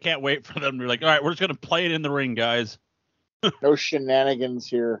 I can't wait for them to be like, all right, we're just going to play it in the ring, guys. No shenanigans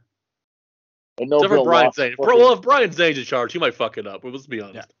here. And no Except for Brian Zane. Well, if Brian Zane's in charge, he might fuck it up. But let's be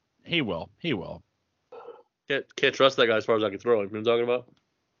honest. Yeah, he will. Can't trust that guy as far as I can throw him. You know what I'm talking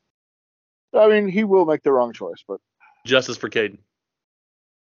about? I mean, he will make the wrong choice, but justice for Caden.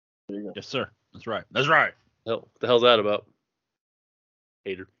 There you go. Yes, sir. That's right. What the hell's that about?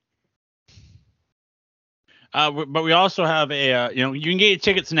 Hater. But we also have a, you can get your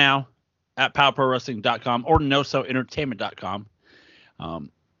tickets now at powprowrestling.com or nosoentertainment.com.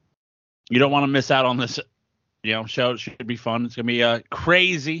 You don't want to miss out on this, show. It should be fun. It's going to be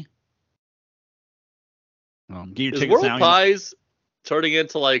crazy. Get your tickets World now. Pies turning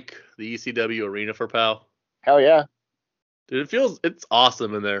into like the ECW arena for POW? Hell yeah. Dude, it's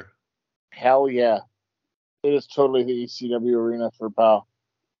awesome in there. Hell yeah. It is totally the ECW arena for POW.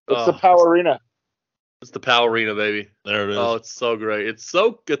 It's the POW arena. It's the POW arena, baby. There it is. Oh, it's so great.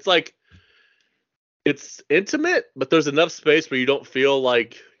 It's intimate, but there's enough space where you don't feel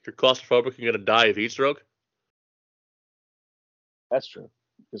like you're claustrophobic and going to die of heat stroke. That's true.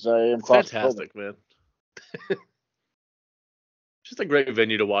 Because I am fantastic, man. Just a great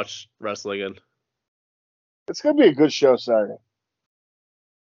venue to watch wrestling in. It's going to be a good show Saturday.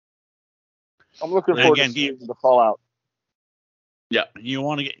 I'm looking forward to seeing the fallout. Yeah, you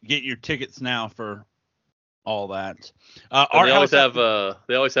want to get your tickets now for all that.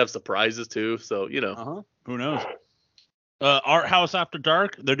 They always have surprises too, so you know. Who knows? Art House After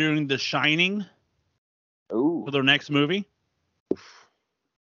Dark. They're doing The Shining for their next movie.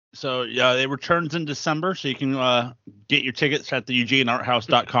 So yeah, it returns in December, so you can get your tickets at the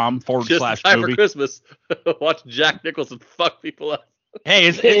EugeneArtHouse.com /movie. Just time for Christmas. Watch Jack Nicholson fuck people up. Hey,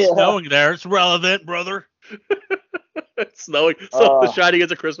 it's snowing there. It's relevant, brother. It's snowing. So The Shining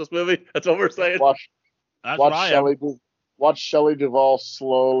is a Christmas movie. That's what we're saying. Watch Shelley Duvall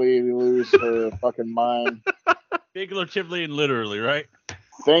slowly lose her fucking mind. Figuratively and literally, right?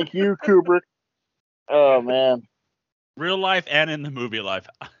 Thank you, Kubrick. Oh man. Real life and in the movie life.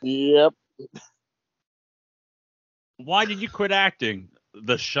 Yep. Why did you quit acting?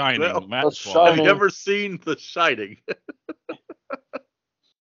 The Shining. Have you ever seen The Shining?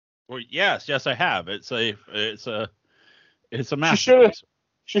 Well, yes, I have. It's a masterpiece.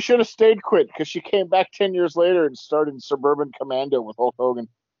 She should have stayed quit because she came back 10 years later and started in Suburban Commando with Hulk Hogan.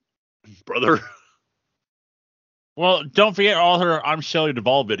 Brother. Well, don't forget all her I'm Shelley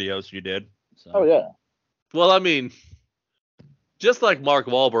Duvall videos you did. So. Oh, yeah. Well, I mean, just like Mark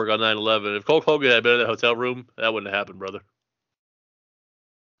Wahlberg on 9/11, if Hulk Hogan had been in that hotel room, that wouldn't have happened, brother.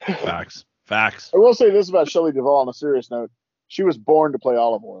 Facts. I will say this about Shelley Duvall on a serious note. She was born to play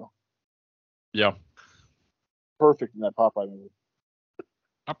olive oil. Yeah. Perfect in that Popeye movie.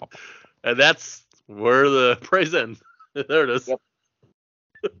 And that's where the praise ends. There it is. Yep.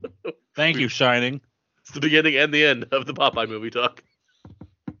 Thank you, Shining. It's the beginning and the end of the Popeye movie talk.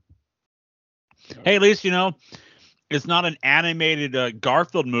 Hey, at least, it's not an animated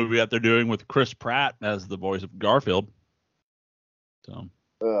Garfield movie that they're doing with Chris Pratt as the voice of Garfield. So,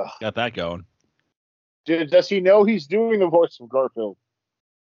 got that going. Does he know he's doing the voice of Garfield?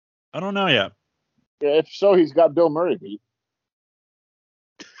 I don't know yet. Yeah, if so, he's got Bill Murray beat.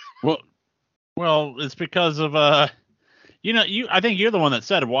 Well, it's because of I think you're the one that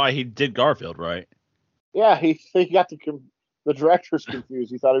said why he did Garfield, right? Yeah, he got the directors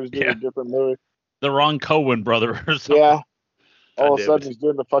confused. He thought he was doing a different movie. The wrong Coen brother or something. Yeah. All of a sudden he's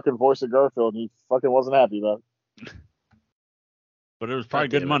doing the fucking voice of Garfield and he fucking wasn't happy about it. But it was probably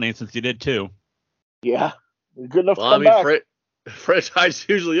good money since he did too. Yeah. Good enough to come back. Franchises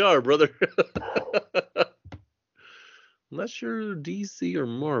usually are, brother. Unless you're DC or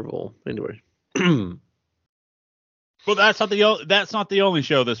Marvel. Anyway. Well, that's not the only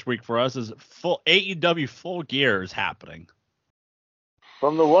show this week for us. Is full AEW Full Gear is happening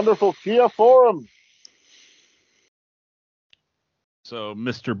from the wonderful Kia Forum. So,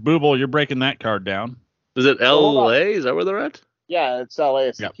 Mr. Booble, you're breaking that card down. Is it LA? Is that where they're at? Yeah, it's LA.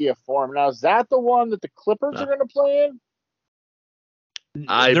 It's the Kia Forum. Now, is that the one that the Clippers are going to play in?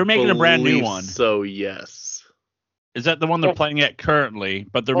 They're making a brand new one. So, yes. Is that the one they're playing at currently?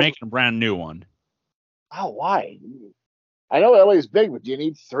 But they're making a brand new one. Oh, why? I know LA's big, but do you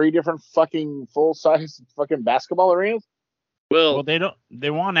need 3 different fucking full-size fucking basketball arenas? Well, they don't. They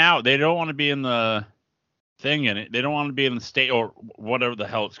want out. They don't want to be in the thing in it. They don't want to be in the state or whatever the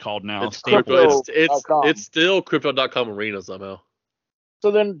hell it's called now. It's still Crypto.com arena somehow.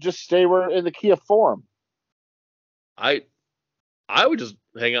 So then just stay in the Kia Forum. I would just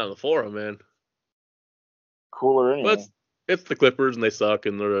hang out in the Forum, man. Cooler anyway. But it's the Clippers and they suck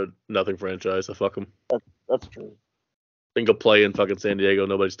and they're a nothing franchise. So fuck them. That's true. They can go play in fucking San Diego.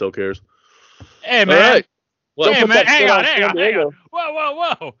 Nobody still cares. Hey man. All right. Hey man, hang on.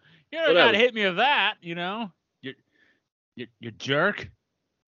 Whoa. You don't gotta hit me with that, You jerk.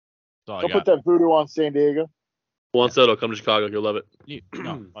 Don't put that voodoo on San Diego. Juan Soto, come to Chicago. You'll love it.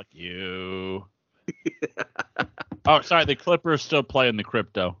 No, fuck you. Oh, sorry. The Clippers still playing the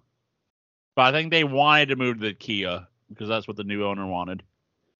crypto. But I think they wanted to move to the Kia because that's what the new owner wanted.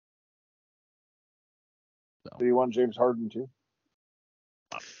 So you want James Harden too?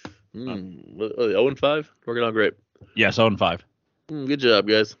 0-5? Working out great. Yes, 0-5. Good job,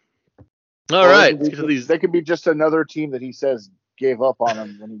 guys. All right. They could be just another team that he says gave up on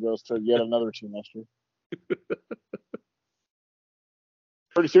him when he goes to yet another team next year.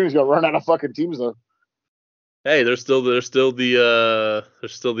 Pretty soon he's gonna run out of fucking teams though. Hey, there's still the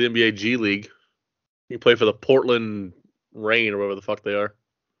NBA G League. You can play for the Portland Rain or whatever the fuck they are.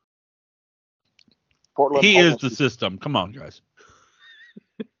 He is the system. Come on, guys.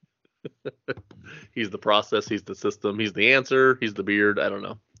 He's the process. He's the system. He's the answer. He's the beard. I don't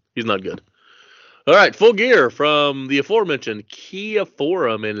know. He's not good. All right, Full Gear from the aforementioned Kia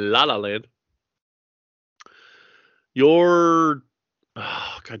Forum in La La Land. God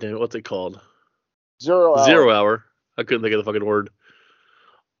damn it, what's it called? 0 hour. 0 hour. I couldn't think of the fucking word.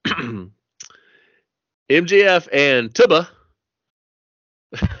 MJF and Tuba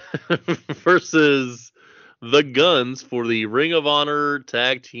versus the Guns for the Ring of Honor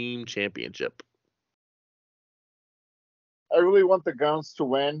Tag Team Championship. I really want the Guns to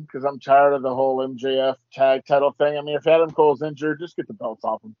win because I'm tired of the whole MJF tag title thing. I mean, if Adam Cole's injured, just get the belts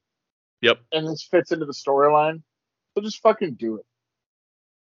off him. Yep. And this fits into the storyline. So just fucking do it.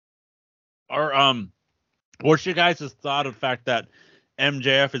 Or what's your guys' thought of the fact that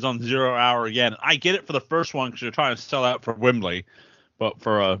MJF is on 0 Hour again? I get it for the first one because you're trying to sell out for Wembley, but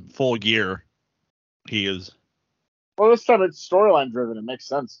for a full year, he is. Well, this time it's storyline driven. It makes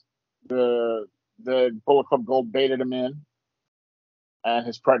sense. The Bullet Club Gold baited him in, and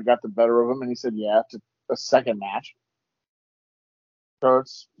his pride got the better of him, and he said, "Yeah, to a second match." So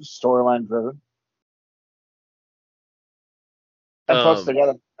it's storyline driven. And plus, they got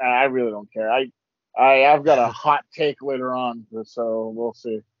a. I really don't care. I've got a hot take later on, so we'll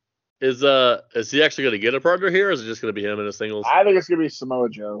see. Is he actually going to get a partner here, or is it just going to be him in a singles? I think it's going to be Samoa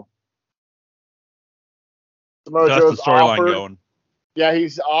Joe. Samoa That's Joe's the storyline offered. going. Yeah,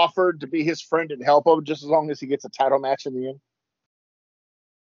 he's offered to be his friend and help him just as long as he gets a title match in the end.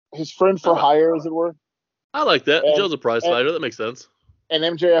 His friend for hire, as it were. I like that. And, Joe's a prize fighter. That makes sense. And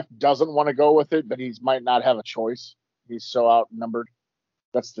MJF doesn't want to go with it, but he might not have a choice. He's so outnumbered.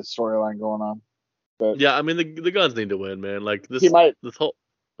 That's the storyline going on. But yeah, I mean the Guns need to win, man. Like this. He might. This whole.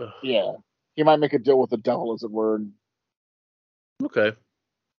 Yeah, he might make a deal with the devil, as it were. Okay.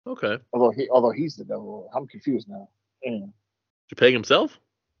 Although he's the devil, I'm confused now. Anyway. You're paying himself?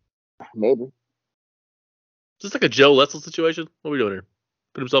 Maybe. Is this like a Joe Letzel situation? What are we doing here?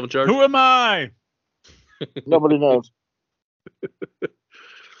 Put himself in charge? Who am I? Nobody knows.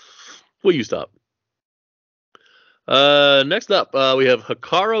 Will you stop? Next up, we have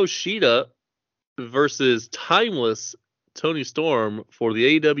Hikaru Shida versus Timeless Tony Storm for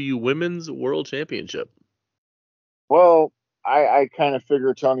the AEW Women's World Championship. Well, I kind of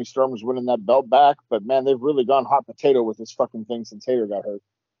figure Tony Storm was winning that belt back, but man, they've really gone hot potato with this fucking thing since Hater got hurt.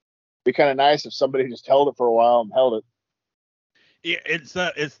 Be kind of nice if somebody just held it for a while and held it. Yeah, it's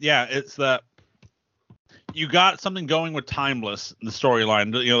that you got something going with Timeless, the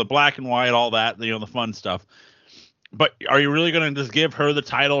storyline, the black and white, all that, the fun stuff. But are you really going to just give her the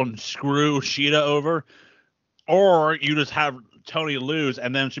title and screw Shida over? Or you just have Tony lose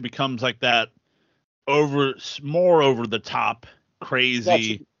and then she becomes like that more over the top,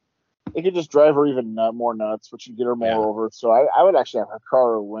 crazy. It could just drive her even more nuts, which would get her more over. So I would actually have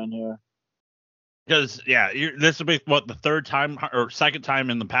Hikaru win here. Because this will be the third time or second time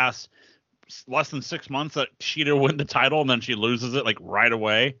in the past less than 6 months that Shida win the title and then she loses it like right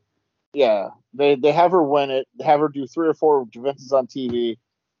away. Yeah, they have her win it, have her do 3 or 4 defenses on TV,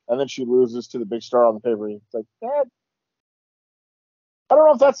 and then she loses to the big star on the pay-per-view. It's like, I don't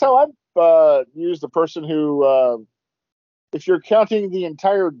know if that's how I'd use the person who, if you're counting the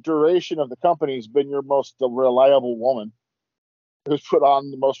entire duration of the company, has been your most reliable woman, who's put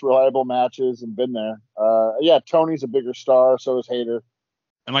on the most reliable matches and been there. Tony's a bigger star, so is Hater.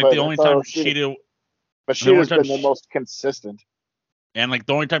 And the only time Shida, but Shida's been the most consistent. And the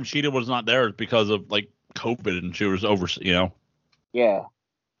only time Shida was not there is because of COVID and she was over, Yeah.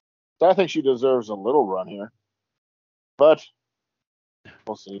 So I think she deserves a little run here. But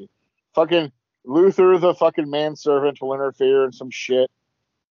we'll see. Fucking Luther, the fucking manservant, will interfere in some shit.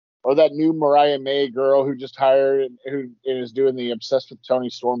 Or that new Mariah May girl who just hired and who is doing the obsessed with Tony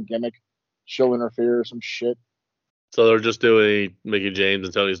Storm gimmick. She'll interfere or some shit. So they're just doing Mickie James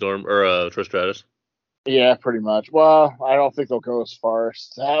and Tony Storm or Trish Stratus. Yeah, pretty much. Well, I don't think they'll go as far as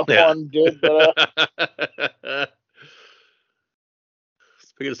that one did, but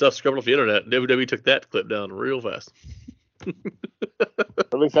speaking of stuff scrubbing off the internet, WWE took that clip down real fast.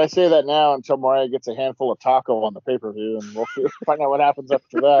 At least I say that now until Mariah gets a handful of taco on the pay-per-view, and we'll find out what happens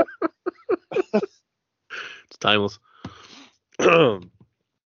after that. It's timeless. In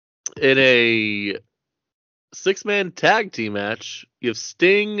a 6-man tag team match, you have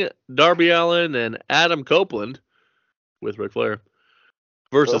Sting, Darby Allin, and Adam Copeland with Ric Flair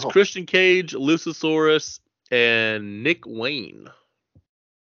versus Christian Cage, Luchasaurus, and Nick Wayne.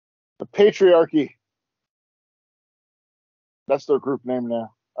 The Patriarchy. That's their group name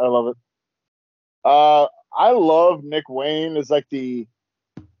now. I love it. I love Nick Wayne as the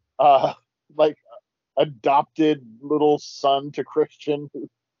adopted little son to Christian.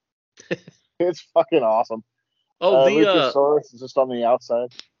 It's fucking awesome. Oh, the Luchasaurus is just on the outside.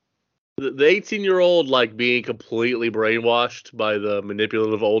 The 18-year-old being completely brainwashed by the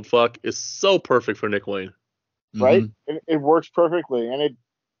manipulative old fuck is so perfect for Nick Wayne. Right? Mm-hmm. It works perfectly, and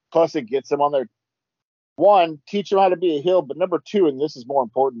plus it gets him on there. 1, teach him how to be a heel, but number 2, and this is more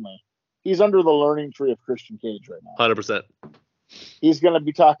importantly, he's under the learning tree of Christian Cage right now. 100%. He's going to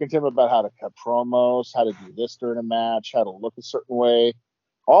be talking to him about how to cut promos, how to do this during a match, how to look a certain way,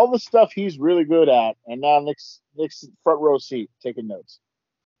 all the stuff he's really good at. And now Nick's front row seat taking notes.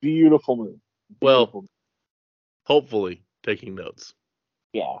 Beautiful move. Well, hopefully taking notes.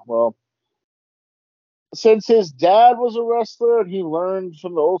 Yeah, well, since his dad was a wrestler and he learned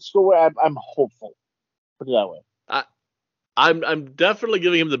from the old school way, I'm hopeful. Put it that way. I'm definitely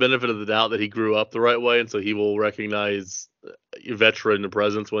giving him the benefit of the doubt that he grew up the right way, and so he will recognize veteran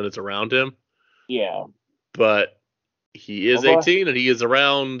presence when it's around him. Yeah. But he is 18, and he is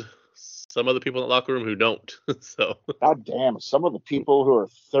around some of the people in the locker room who don't. So. God damn, some of the people who are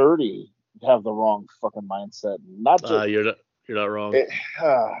 30 have the wrong fucking mindset. Not just you're not wrong.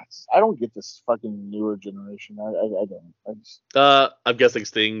 I don't get this fucking newer generation. I don't. I'm guessing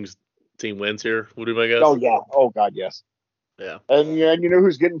Sting's team wins here. Would be my guess. Oh yeah. Oh god, yes. Yeah. And you know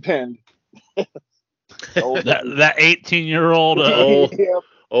who's getting pinned? that 18-year-old.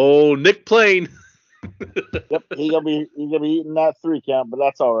 Oh, Nick Plain. Yep, he's gonna be eating that 3 count, but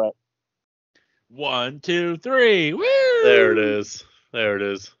that's all right. 1, 2, 3. Woo! There it is.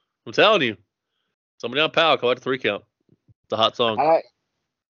 I'm telling you, somebody on POW collect a 3 count. It's a hot song.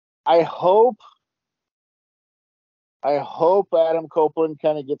 I hope Adam Copeland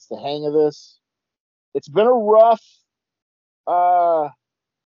kind of gets the hang of this. It's been a rough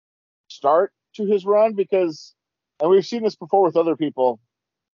start to his run because, and we've seen this before with other people,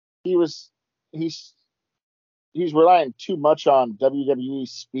 he's relying too much on WWE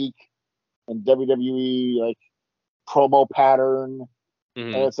speak and WWE like promo pattern,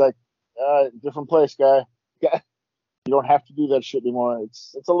 and it's like different place, guy. You don't have to do that shit anymore.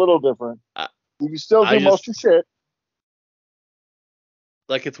 It's a little different. You can still do most of your shit.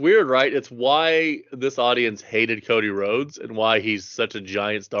 Like, it's weird, right? It's why this audience hated Cody Rhodes and why he's such a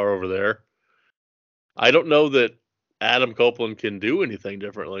giant star over there. I don't know that Adam Copeland can do anything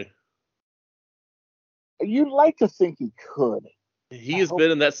differently. You'd like to think he could. He has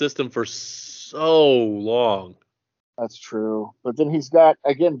been in that system for so long. That's true. But then he's got,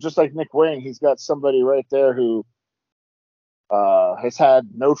 again, just like Nick Wayne, he's got somebody right there who has had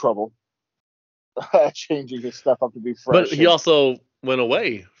no trouble changing his stuff up to be fresh. But he also went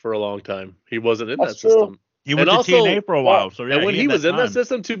away for a long time. He wasn't in that system. He went to TNA for a while. So yeah, and when he was in that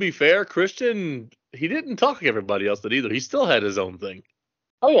system, to be fair, Christian, he didn't talk like everybody else did either. He still had his own thing.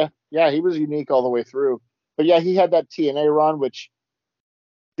 Oh, yeah. Yeah, he was unique all the way through. But yeah, he had that TNA run, which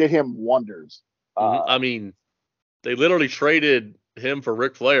did him wonders. I mean, they literally traded him for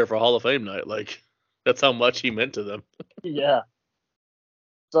Ric Flair for Hall of Fame night. Like, that's how much he meant to them. Yeah.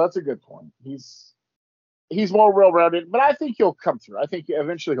 So that's a good point. He's more well-rounded, but I think he'll come through. I think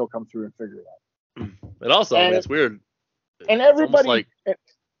eventually he'll come through and figure it out. And also, I mean, it's weird. And everybody...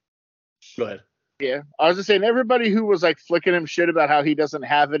 Go ahead. Yeah, I was just saying, everybody who was like flicking him shit about how he doesn't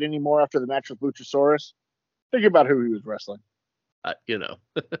have it anymore after the match with Luchasaurus, think about who he was wrestling. Yeah.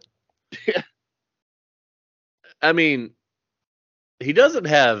 I mean, he doesn't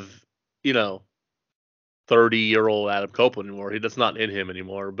have, 30-year-old Adam Copeland anymore. That's not in him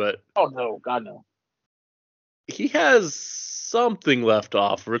anymore. But oh no, God no. He has something left to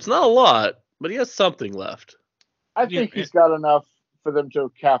offer. It's not a lot, but he has something left. I think he's got enough for them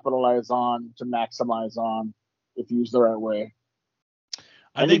to capitalize on, to maximize on, if used the right way.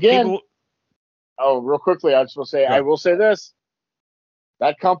 I think people... Oh, real quickly, I just will say, I will say this.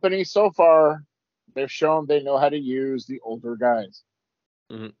 That company, so far, they've shown they know how to use the older guys.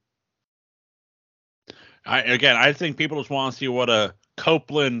 Mm-hmm. I think people just want to see what a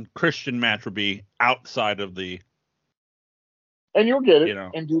Copeland Christian match would be outside of the... And you'll get it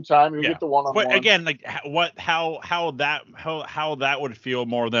in due time. You'll get the one-on-one. But again, like how that would feel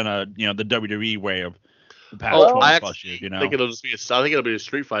more than the WWE way of the past 20+ years. I think it'll be a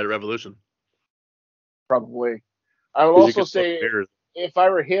Street Fighter Revolution. Probably. I will also say, if I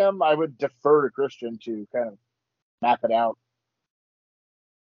were him, I would defer to Christian to kind of map it out.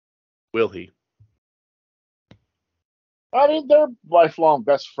 Will he? I mean, they're lifelong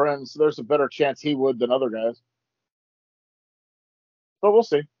best friends, so there's a better chance he would than other guys. But we'll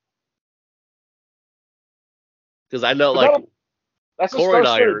see. Because I know, that's Corey and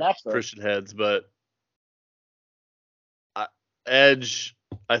I are Christian heads, but Edge,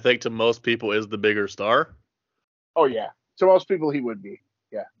 I think to most people, is the bigger star. Oh, yeah. To most people, he would be.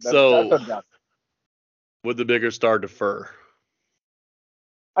 Yeah. That's would the bigger star defer?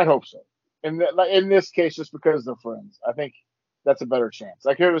 I hope so. In this case, just because they're friends, I think that's a better chance.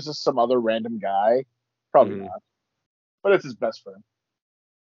 Like, if it was just some other random guy, probably not. But it's his best friend.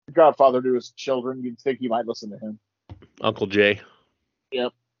 The Godfather to his children, you'd think he might listen to him. Uncle Jay.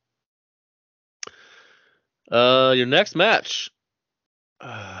 Yep. Your next match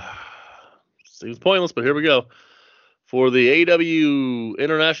seems pointless, but here we go. For the AEW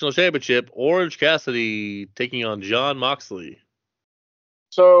International Championship, Orange Cassidy taking on Jon Moxley.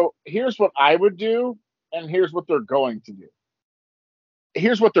 So here's what I would do, and here's what they're going to do.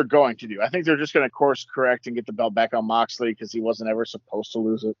 Here's what they're going to do. I think they're just going to course correct and get the belt back on Moxley because he wasn't ever supposed to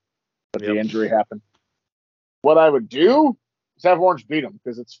lose it, but the injury happened. What I would do is have Orange beat him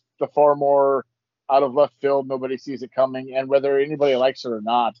because it's the far more out of left field. Nobody sees it coming, and whether anybody likes it or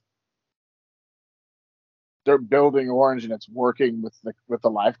not, they're building Orange and it's working with the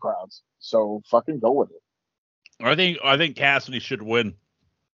live crowds. So fucking go with it. I think Cassidy should win.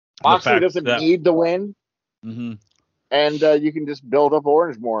 Moxley doesn't need the win. Mm-hmm. And you can just build up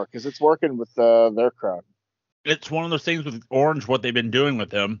Orange more because it's working with their crowd. It's one of those things with Orange. What they've been doing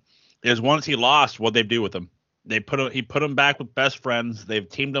with him is once he lost, what they do with him. He put him back with Best Friends. They've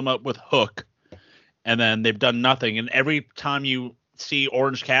teamed him up with Hook, and then they've done nothing. And every time you see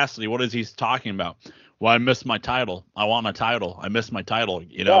Orange Cassidy, what is he talking about? Well, I missed my title. I want my title. I missed my title.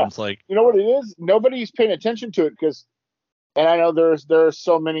 You know, It's like, you know what it is? Nobody's paying attention to it because, and I know there's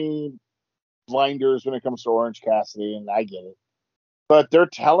so many blinders when it comes to Orange Cassidy, and I get it. But they're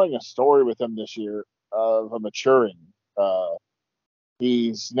telling a story with him this year of a maturing.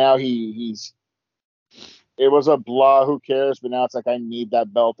 He's it was a blah, who cares? But now it's like, I need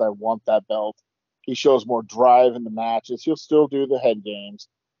that belt. I want that belt. He shows more drive in the matches. He'll still do the head games,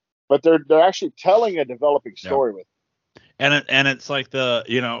 but they're actually telling a developing story with him. And it's like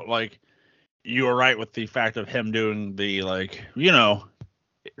you were right with the fact of him doing the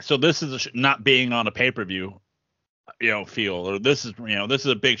so this is not being on a pay-per-view, feel, or this is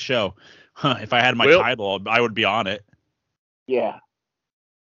a big show. If I had my title, I would be on it. Yeah.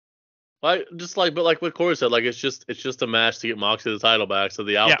 But like what Corey said, like it's just a match to get Moxley the title back, so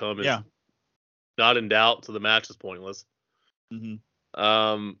the outcome is not in doubt, so the match is pointless.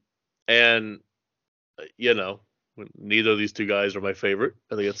 Mm-hmm. And neither of these two guys are my favorite.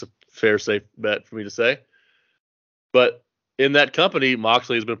 I think it's a fair, safe bet for me to say. But in that company,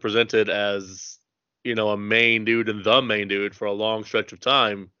 Moxley has been presented as, a main dude and the main dude for a long stretch of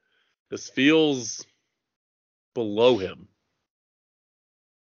time. This feels below him.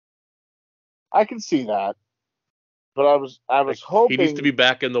 I can see that. But I was hoping he needs to be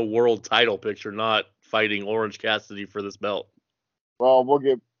back in the world title picture, not fighting Orange Cassidy for this belt. Well,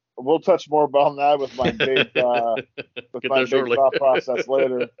 we'll touch more about that with my big thought process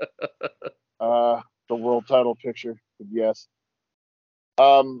later. The world title picture, yes.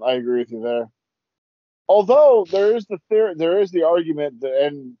 I agree with you there. Although there is the argument that,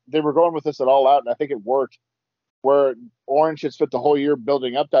 and they were going with this at All Out, and I think it worked, where Orange had spent the whole year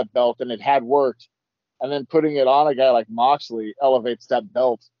building up that belt, and it had worked, and then putting it on a guy like Moxley elevates that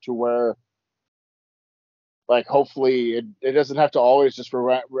belt to where, like, hopefully it doesn't have to always just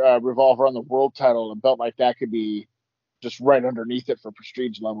revolve around the world title. A belt like that could be just right underneath it for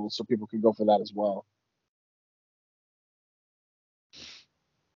prestige levels, so people can go for that as well.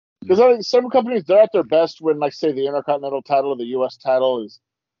 Because I think some companies, they're at their best when, like, say, the Intercontinental title or the U.S. title is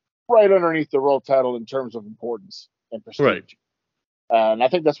right underneath the world title in terms of importance and prestige. Right. And I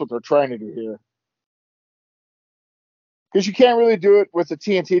think that's what they're trying to do here. Because you can't really do it with the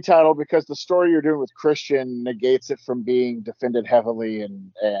TNT title because the story you're doing with Christian negates it from being defended heavily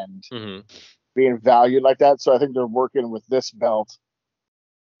and being valued like that. So I think they're working with this belt.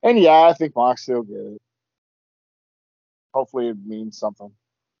 And yeah, I think Moxley will get it. Hopefully it means something.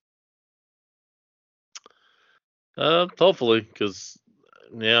 Hopefully, because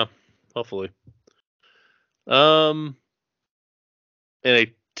hopefully. In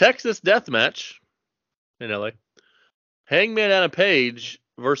a Texas death match in LA, Hangman Adam Page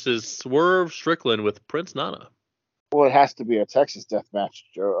versus Swerve Strickland with Prince Nana. Well, it has to be a Texas death match,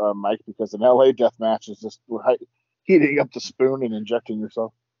 Mike, because an LA death match is just heating up the spoon and injecting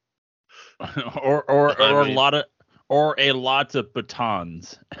yourself. or a lot of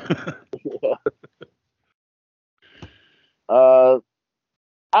batons. Yeah.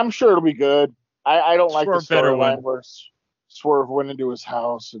 I'm sure it'll be good. I don't like the storyline where Swerve went into his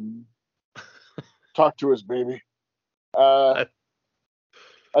house and talked to his baby. Again,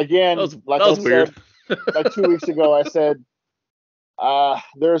 that was weird. Said, like 2 weeks ago, I said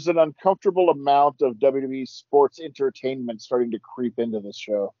there's an uncomfortable amount of WWE sports entertainment starting to creep into this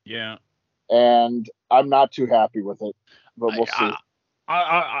show. Yeah. And I'm not too happy with it, but we'll see.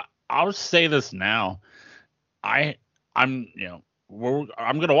 I'll say this now. I'm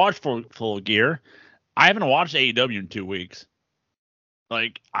gonna watch Full Gear. I haven't watched AEW in 2 weeks.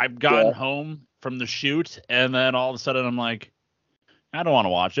 Like, I've gotten home from the shoot, and then all of a sudden I'm like, I don't want to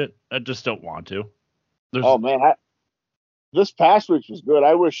watch it. I just don't want to. Oh man, this past week was good.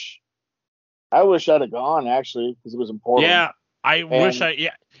 I wish I'd have gone actually because it was in Portland. Yeah,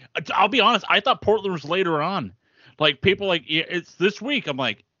 I'll be honest. I thought Portland was later on. Like people like it's this week. I'm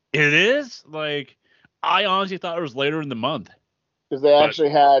like, it is. Like I honestly thought it was later in the month. Because they actually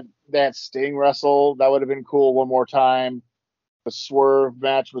had Sting wrestle. That would have been cool one more time. The Swerve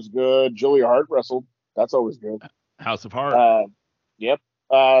match was good. Julia Hart wrestled. That's always good. House of Heart. Yep.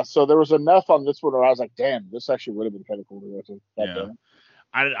 So there was enough on this one where I was like, damn, this actually would have been kind of cool to go to. Yeah.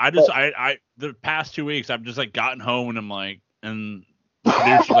 The past 2 weeks I've just like gotten home and I'm like, and the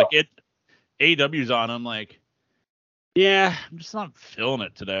producer's like, AEW's on. I'm like, yeah, I'm just not feeling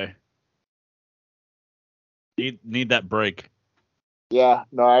it today. Need that break. Yeah,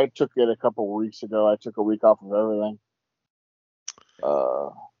 no, I took it a couple weeks ago. I took a week off of everything.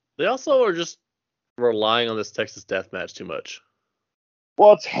 They also are just relying on this Texas Death Match too much.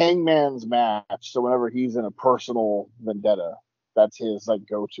 Well, it's Hangman's match, so whenever he's in a personal vendetta, that's his like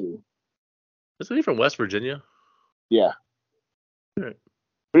go-to. Isn't he from West Virginia? Yeah. Right.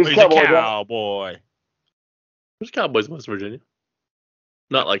 But He's a cowboy. There's cowboys in West Virginia.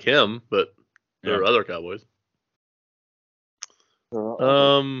 Not like him, but there are other cowboys.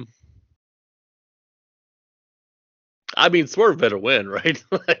 I mean, Swerve better win, right?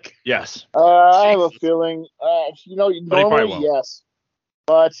 Like, yes. I have a feeling, normally yes,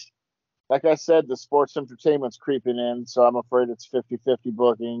 but like I said, the sports entertainment's creeping in, so I'm afraid it's 50-50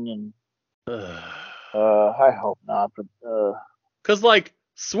 booking, and I hope not. But because like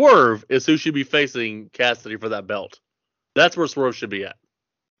Swerve is who should be facing Cassidy for that belt. That's where Swerve should be at.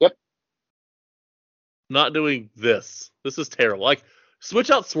 Yep. Not doing this. This is terrible. Like,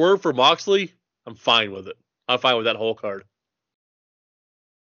 switch out Swerve for Moxley. I'm fine with it. I'm fine with that whole card.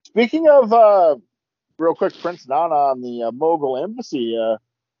 Speaking of, real quick, Prince Nana on the Mogul Embassy,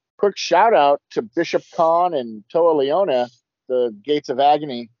 quick shout out to Bishop Khan and Toa Leona, the Gates of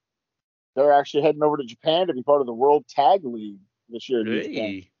Agony. They're actually heading over to Japan to be part of the World Tag League this year.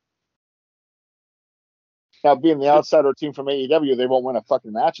 Hey. Now, being the outsider team from AEW, they won't win a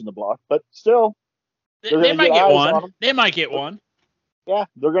fucking match in the block, but still, they might get one. They might get one. Yeah,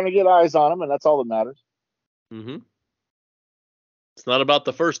 they're going to get eyes on them, and that's all that matters. Mm-hmm. It's not about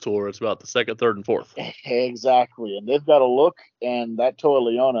the first tour. It's about the second, third, and fourth. Exactly. And they've got a look, and that Toa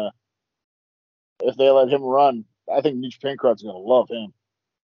Leona, if they let him run, I think New Japan crowd's going to love him.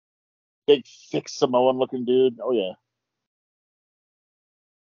 Big, thick Samoan-looking dude. Oh, yeah.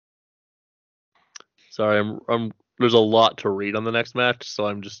 Sorry, I'm. There's a lot to read on the next match, so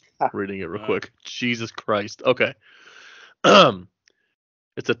I'm just reading it real quick. Jesus Christ. Okay.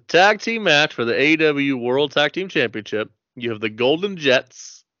 It's a tag team match for the AEW World Tag Team Championship. You have the Golden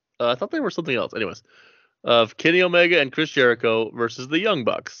Jets. I thought they were something else. Anyways, of Kenny Omega and Chris Jericho versus the Young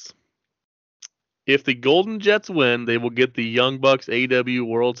Bucks. If the Golden Jets win, they will get the Young Bucks AEW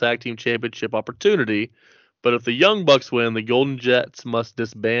World Tag Team Championship opportunity. But if the Young Bucks win, the Golden Jets must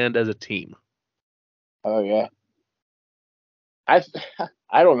disband as a team. Oh, yeah. I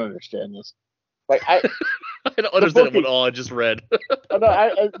don't understand this. Like I don't understand what all I just read.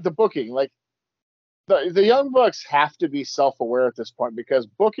 The booking, like the Young Bucks have to be self-aware at this point because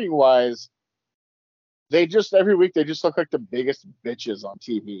booking-wise, they just every week they just look like the biggest bitches on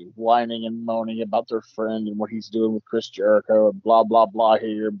TV, whining and moaning about their friend and what he's doing with Chris Jericho and blah blah blah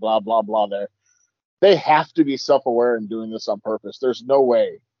here, blah blah blah there. They have to be self-aware and doing this on purpose. There's no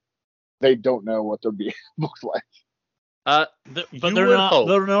way they don't know what they're being booked like. But they're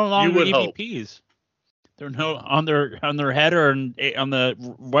no longer EVPs. They're no on their header and on the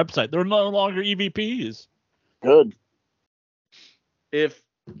website. They're no longer EVPs. Good. If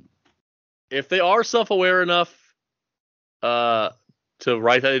they are self-aware enough to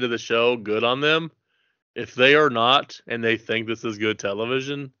write that into the show, good on them. If they are not and they think this is good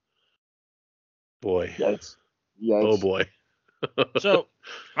television, boy. Yikes. Oh boy. So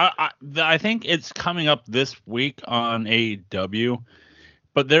I think it's coming up this week on AEW,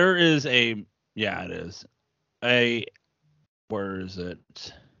 but there is it is where is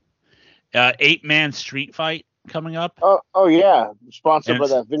it? 8-man street fight coming up. Oh yeah, sponsored by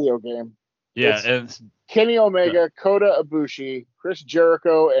that video game. Yeah, and it's Kenny Omega, Kota Ibushi, Chris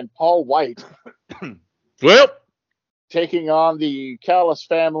Jericho, and Paul White. Well, taking on the Callis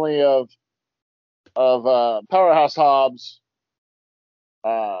family of Powerhouse Hobbs.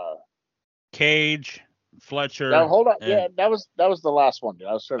 Cage, Fletcher. Now hold on, that was the last one, dude.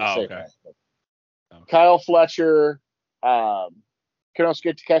 I was trying to say that. Okay. Kyle Fletcher, Konosuke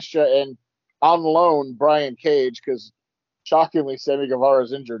Takeshita, and on loan Brian Cage because shockingly Sammy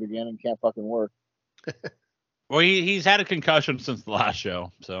Guevara's injured again and can't fucking work. Well, he's had a concussion since the last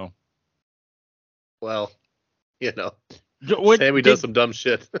show, so Well, you know, Sammy does some dumb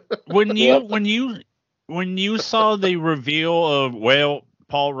shit. when you saw the reveal of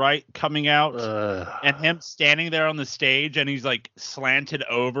Paul Wright coming out and him standing there on the stage and he's like slanted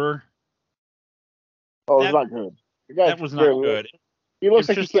over. Oh, it's not good. That was not good. He looks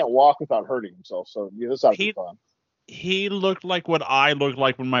like he can't walk without hurting himself. So this ought to be fun. He looked like what I looked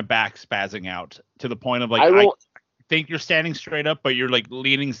like when my back's spazzing out, to the point of like I think you're standing straight up, but you're like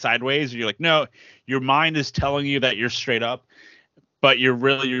leaning sideways. And you're like, no, your mind is telling you that you're straight up, but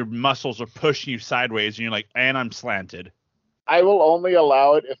your muscles are pushing you sideways, and you're like, and I'm slanted. I will only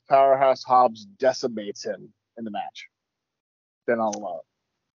allow it if Powerhouse Hobbs decimates him in the match. Then I'll allow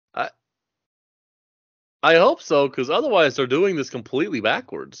it. I hope so, because otherwise they're doing this completely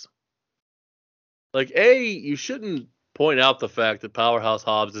backwards. Like, you shouldn't point out the fact that Powerhouse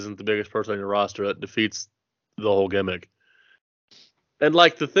Hobbs isn't the biggest person on your roster. That defeats the whole gimmick. And,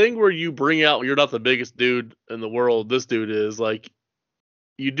 like, the thing where you bring out you're not the biggest dude in the world, this dude is, like,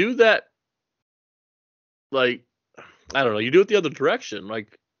 you do that, like, I don't know, you do it the other direction.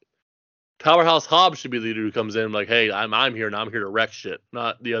 Like, Powerhouse Hobbs should be the dude who comes in like, hey, I'm here and I'm here to wreck shit,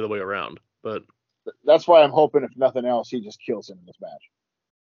 not the other way around. But that's why I'm hoping, if nothing else, he just kills him in this match.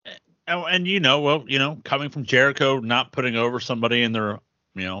 Oh, and coming from Jericho, not putting over somebody in their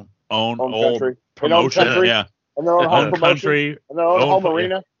own old country. promotion, in their own home country, in their own home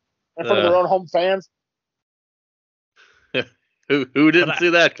arena, in front of their own home fans. Who didn't see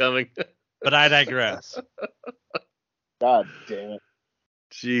that coming? But I digress. God damn it.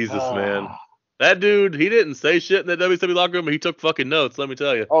 Jesus, man. That dude, he didn't say shit in the WWE locker room, but he took fucking notes, let me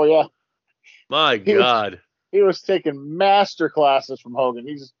tell you. Oh, yeah. My God. He was taking master classes from Hogan.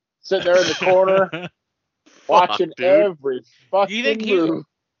 He's sitting there in the corner watching every fucking move.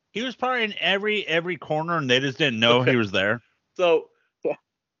 He was probably in every corner, and they just didn't know he was there. So,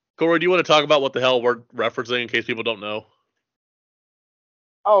 Corey, do you want to talk about what the hell we're referencing in case people don't know?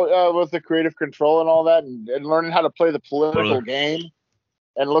 Oh, with the creative control and all that, and learning how to play the political game,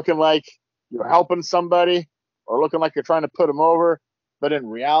 and looking like you're helping somebody, or looking like you're trying to put them over, but in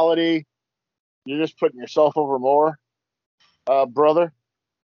reality, you're just putting yourself over more, brother.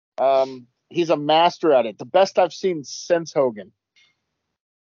 He's a master at it. The best I've seen since Hogan.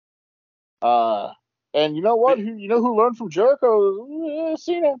 And you know what? Who learned from Jericho?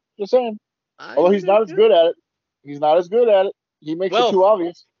 Cena. Just saying. Although he's not as good at it. He makes it too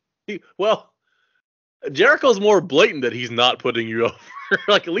obvious. Jericho's more blatant that he's not putting you over.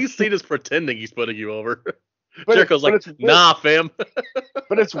 Like, at least Cena's pretending he's putting you over. Jericho's like, nah, fam.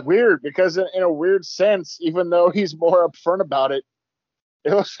 But it's weird because in a weird sense, even though he's more upfront about it,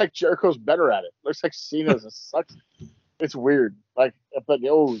 it looks like Jericho's better at it. It looks like Cena's sucks. It's weird. Like, but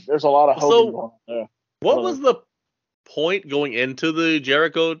there's a lot of Hogan going on there. What was the point going into the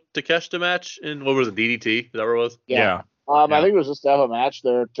Jericho Takeshita match? In what was it, DDT? Is that what it was? Yeah. I think it was just to have a match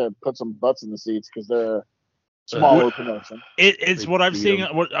there to put some butts in the seats because they're a smaller promotion. It's what I'm seeing.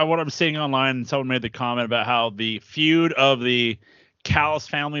 What I'm seeing online. Someone made the comment about how the feud of the Callis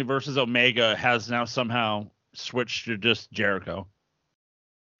family versus Omega has now somehow switched to just Jericho.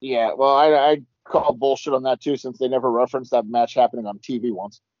 Yeah, well, I call bullshit on that too, since they never referenced that match happening on TV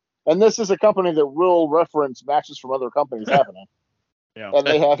once. And this is a company that will reference matches from other companies happening. Yeah. And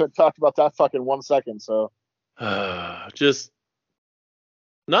they haven't talked about that fucking 1 second, so. Just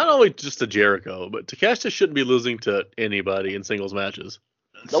not only just to Jericho, but Takeshita shouldn't be losing to anybody in singles matches.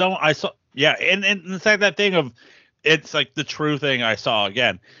 Nope. So I saw, and it's like that thing of, it's like the true thing I saw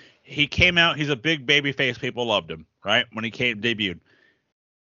again. He came out, he's a big baby face, people loved him, right? When he debuted.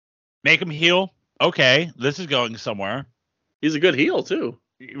 Make him heel, okay, this is going somewhere. He's a good heel too.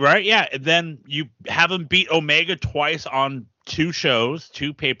 Right, yeah. And then you have him beat Omega twice on 2 shows,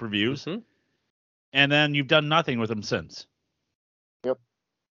 2 pay-per-views. Mm-hmm. And then you've done nothing with him since. Yep.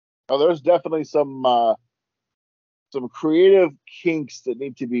 Oh, there's definitely some creative kinks that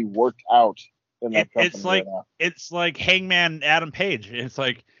need to be worked out in that company. It's like Hangman Adam Page. It's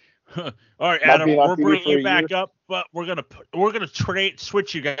like, all right, Adam, we're bringing you back up, but we're gonna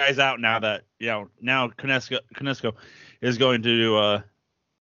switch you guys out now that now Konesko is going to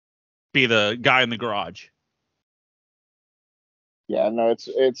be the guy in the garage. Yeah, no,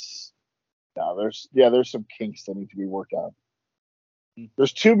 there's some kinks that need to be worked out.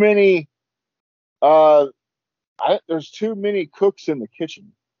 There's too many there's too many cooks in the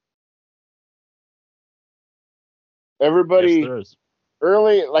kitchen. Everybody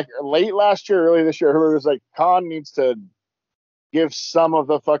late last year, early this year, everybody was like, Khan needs to give some of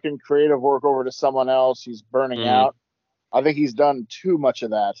the fucking creative work over to someone else. He's burning out. I think he's done too much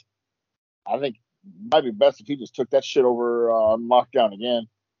of that. I think it might be best if he just took that shit over on lockdown again.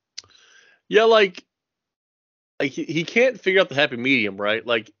 Yeah, like, like he can't figure out the happy medium, right?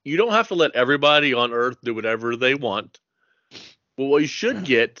 Like you don't have to let everybody on Earth do whatever they want. But what you should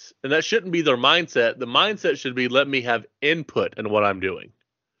get, and that shouldn't be their mindset. The mindset should be let me have input in what I'm doing.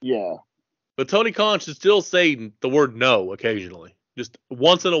 Yeah. But Tony Khan should still say the word no occasionally. Just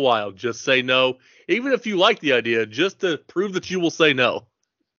once in a while, just say no. Even if you like the idea, just to prove that you will say no.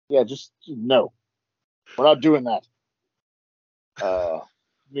 Yeah, just no. We're not doing that.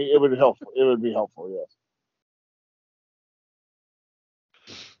 It would be helpful. It would be helpful, yes.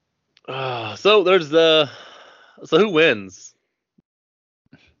 So there's the. So who wins?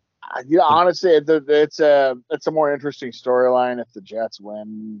 Honestly, it's a more interesting storyline if the Jets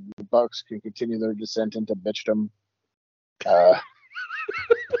win. The Bucks can continue their descent into bitchdom.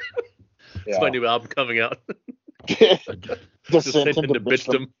 It's my new album coming out. Descent into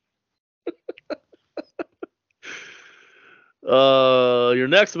bitchdom. Your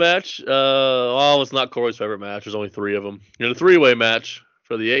next match, it's not Corey's favorite match. There's only 3 of them. You're in a 3-way match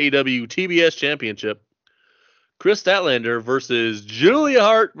for the AEW TBS Championship. Chris Statlander versus Julia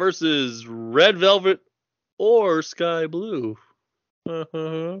Hart versus Red Velvet or Sky Blue.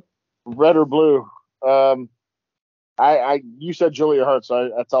 Red or blue. You said Julia Hart, so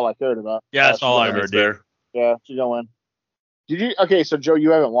that's all I cared about. Yeah, that's all I heard. There. Yeah, she's gonna win. Okay, so Joe,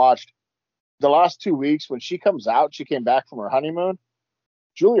 you haven't watched the last 2 weeks when she comes out. She came back from her honeymoon.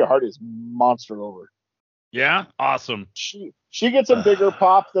 Julia Hart is monster over. Yeah, awesome. She gets a bigger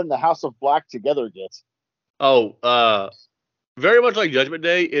pop than the House of Black together gets. Oh, very much like Judgment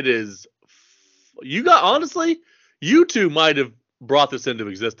Day. It is. You two might have brought this into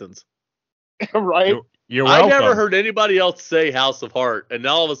existence. Right? You're welcome. I never heard anybody else say House of Heart, and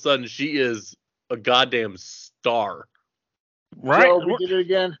now all of a sudden she is a goddamn star. Right? Joe, we did it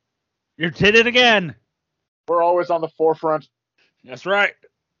again. You did it again. We're always on the forefront. That's right.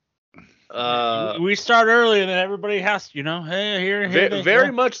 We start early, and then everybody has, hey, here.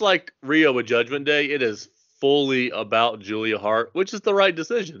 Very much like Rio with Judgment Day, it is fully about Julia Hart, which is the right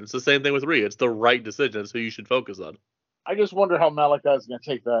decision. It's the same thing with Rio. It's the right decision. It's who you should focus on. I just wonder how Malachi is going to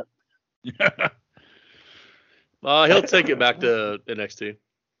take that. He'll take it back to NXT.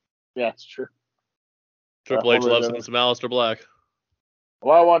 Yeah, it's true. Triple H loves him some Aleister Black.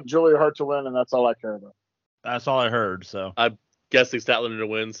 Well, I want Julia Hart to win, and that's all I care about. That's all I heard, so. I'm guessing Statlander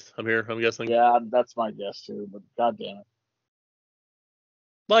wins. I'm guessing. Yeah, that's my guess, too, but god damn it.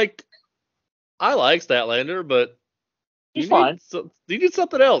 Like, I like Statlander, but he's fine. You need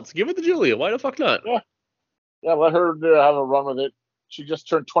something else. Give it to Julia. Why the fuck not? Yeah, let her have a run with it. She just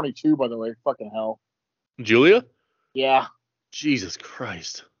turned 22, by the way. Fucking hell. Julia? Yeah. Jesus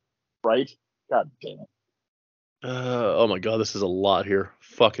Christ. Right? God damn it. Oh my god, this is a lot here.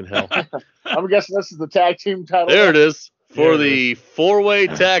 Fucking hell. I'm guessing this is the tag team title. There it is. For the 4-way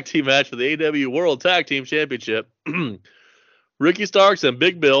tag team match for the AEW World Tag Team Championship. Ricky Starks and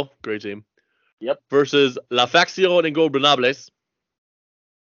Big Bill, great team. Yep. Versus La Facción Ingobernables.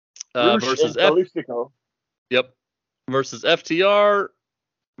 Versus Yep. Versus FTR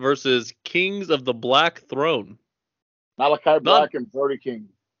versus Kings of the Black Throne. Malachi Black and Brody King.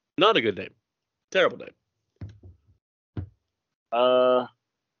 Not a good name. Terrible name. That's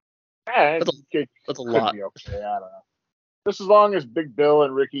a lot. Be okay. I don't know. Just as long as Big Bill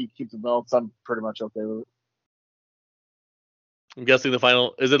and Ricky keep the belts, I'm pretty much okay with it. I'm guessing the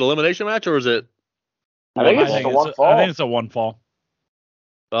final is it elimination match or is it? I think it's a one fall. I think it's a one fall.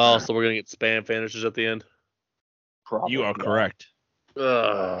 Oh, so we're gonna get spam finishes at the end. Probably, you are correct.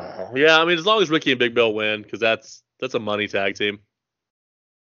 Yeah, I mean, as long as Ricky and Big Bill win, because that's a money tag team.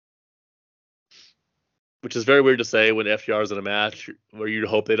 Which is very weird to say when FTR is in a match where you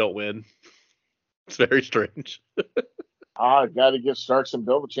hope they don't win. It's very strange. Got to give Starks and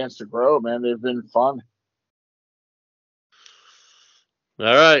Bill a chance to grow, man. They've been fun. All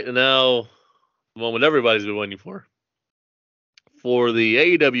right, and now the moment everybody's been waiting for. For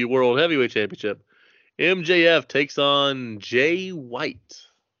the AEW World Heavyweight Championship, MJF takes on Jay White.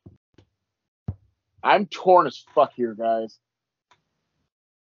 I'm torn as fuck here, guys.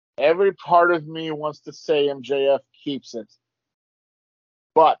 Every part of me wants to say MJF keeps it.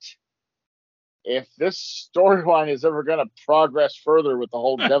 But if this storyline is ever going to progress further with the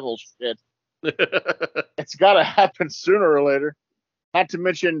whole devil shit, it's got to happen sooner or later. Not to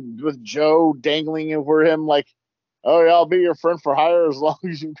mention with Joe dangling over him like, oh, yeah, I'll be your friend for hire as long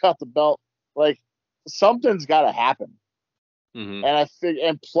as you've got the belt. Like, something's got to happen. Mm-hmm.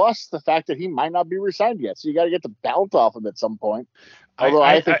 And plus the fact that he might not be resigned yet. So you got to get the belt off him at some point. Although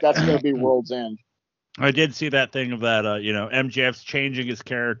I think that's going to be World's End. I did see that thing of that, MJF's changing his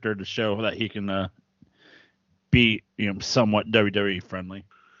character to show that he can be, somewhat WWE friendly.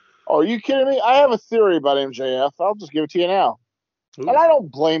 Oh, are you kidding me? I have a theory about MJF. I'll just give it to you now. Ooh. And I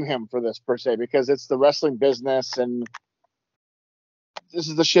don't blame him for this per se, because it's the wrestling business and this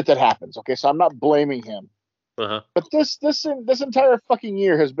is the shit that happens. Okay, so I'm not blaming him. Uh-huh. But this entire fucking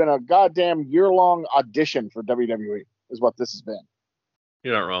year has been a goddamn year-long audition for WWE, is what this has been.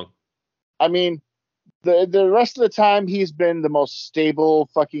 You're not wrong. I mean, the rest of the time he's been the most stable,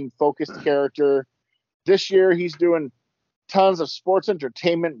 fucking focused character. This year he's doing tons of sports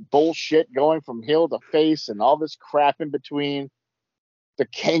entertainment bullshit, going from heel to face and all this crap in between. The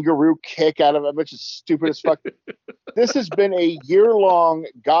kangaroo kick out of it, which is stupid as fuck. This has been a year-long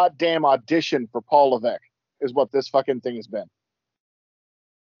goddamn audition for Paul Levesque, is what this fucking thing has been.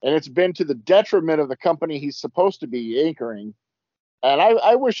 And it's been to the detriment of the company he's supposed to be anchoring. And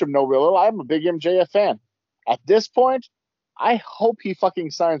I wish him no real ill. I'm a big MJF fan. At this point, I hope he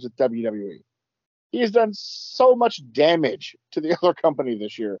fucking signs with WWE. He has done so much damage to the other company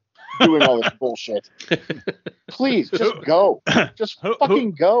this year doing all this bullshit. Please, just go. Just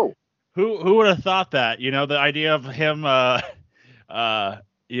fucking go. Who would have thought that? You know, the idea of him,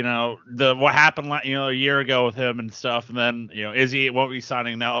 you know, what happened, a year ago with him and stuff, and then, Izzy won't be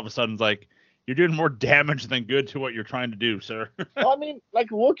signing now. All of a sudden, it's like, you're doing more damage than good to what you're trying to do, sir. Well, I mean,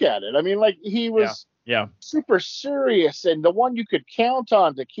 like, look at it. I mean, like, he was super serious and the one you could count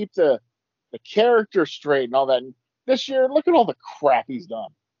on to keep the character straight and all that. And this year, look at all the crap he's done.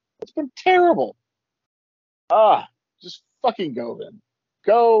 It's been terrible. Just fucking go then.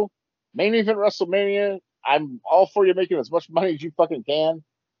 Go. Main event WrestleMania. I'm all for you making as much money as you fucking can.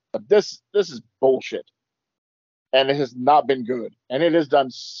 But this is bullshit. And it has not been good. And it has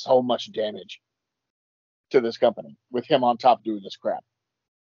done so much damage to this company with him on top doing this crap.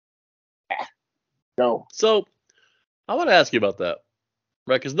 Go. So, I want to ask you about that.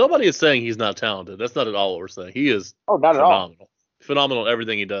 Right, because nobody is saying he's not talented. That's not at all what we're saying. He is not phenomenal. At all. Phenomenal at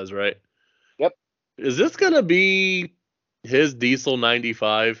everything he does, right? Yep. Is this going to be his Diesel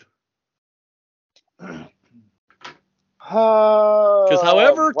 95? Because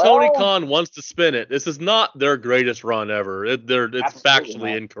however Tony Khan wants to spin it, this is not their greatest run ever. It's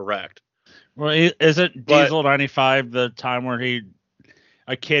factually incorrect. Well, isn't Diesel 95 the time where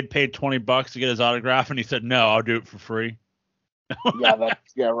a kid paid $20 to get his autograph and he said, "No, I'll do it for free"? Right.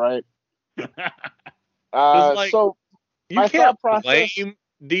 So you can't blame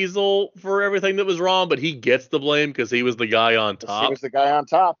Diesel for everything that was wrong, but he gets the blame because he was the guy on top. He was the guy on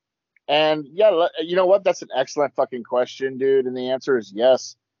top. And you know what? That's an excellent fucking question, dude. And the answer is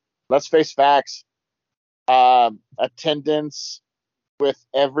yes. Let's face facts. Attendance with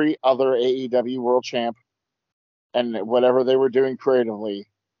every other AEW world champ and whatever they were doing creatively,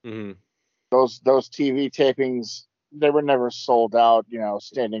 those TV tapings, they were never sold out,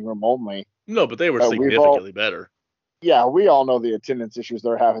 standing room only. No, but they were significantly better. Yeah, we all know the attendance issues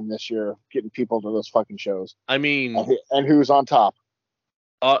they're having this year, getting people to those fucking shows. I mean, and who's on top?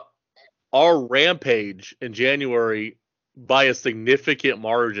 Our Rampage in January, by a significant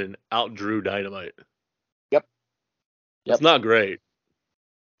margin, outdrew Dynamite. Yep. It's not great.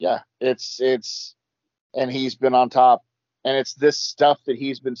 Yeah, it's, and he's been on top, and it's this stuff that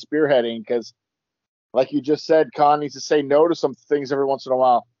he's been spearheading because, like you just said, Khan needs to say no to some things every once in a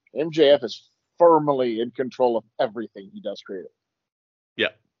while. MJF is firmly in control of everything he does creative. Yeah.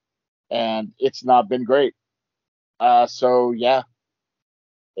 And it's not been great. He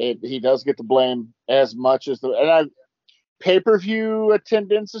does get the blame as much as pay-per-view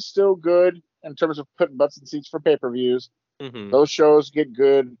attendance is still good in terms of putting butts in seats for pay-per-views. Those shows get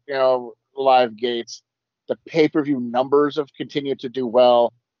good, live gates. The pay-per-view numbers have continued to do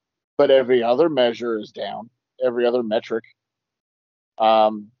well, but every other measure is down. Every other metric.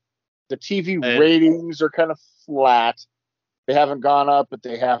 The TV ratings are kind of flat. They haven't gone up, but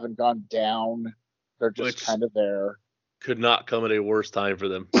they haven't gone down. They're just kind of there. Could not come at a worse time for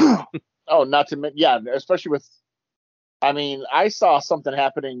them. Not to mention, especially with, I saw something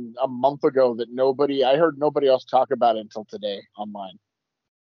happening a month ago that I heard nobody else talk about it until today online.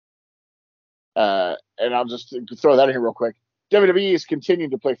 And I'll just throw that in here real quick. WWE is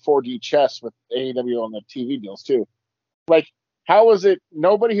continuing to play 4D chess with AEW on the TV deals too. Like, how is it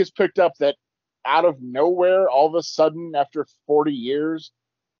nobody has picked up that out of nowhere, all of a sudden, after 40 years,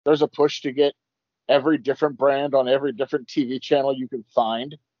 there's a push to get every different brand on every different TV channel you can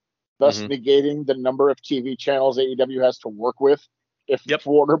find, thus negating the number of TV channels AEW has to work with if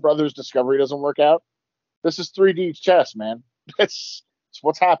Warner Brothers Discovery doesn't work out. This is 3D chess, man. It's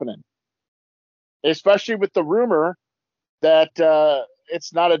what's happening. Especially with the rumor that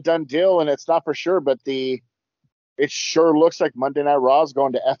it's not a done deal and it's not for sure, but it sure looks like Monday Night Raw is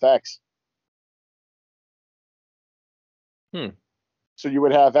going to FX. So you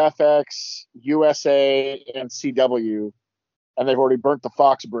would have FX, USA, and CW, and they've already burnt the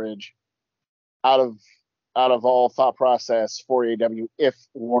Fox bridge out of all thought process for AEW if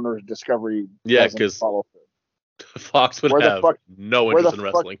Warner's Discovery doesn't follow through. Fox would have no interest in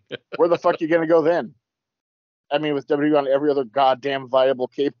wrestling. Where the fuck are you going to go then? I mean, with WWE on every other goddamn viable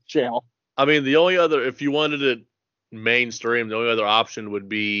cable channel. I mean, the only other, if you wanted it mainstream, the only other option would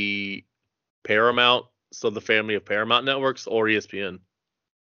be Paramount, so the family of Paramount networks, or ESPN.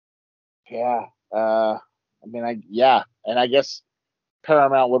 Yeah. And I guess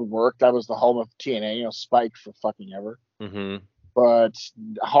Paramount would work. That was the home of TNA, Spike for fucking ever. Mm-hmm. But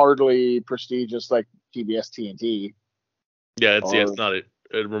hardly prestigious like TBS TNT. Yeah, it's not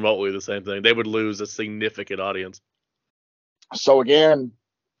remotely the same thing. They would lose a significant audience. So again,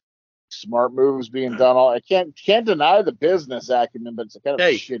 smart moves being done. I can't deny the business acumen, but it's a kind of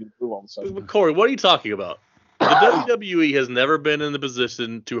a shitty move all of a sudden. Corey, what are you talking about? The WWE has never been in the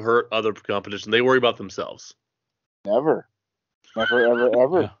position to hurt other competition. They worry about themselves. Never,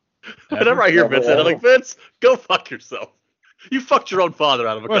 ever. Yeah. Whenever I hear Vince, I'm like, Vince, go fuck yourself. You fucked your own father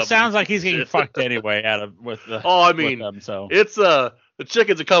out of a company. Well, it sounds like he's getting fucked anyway with them, so it's the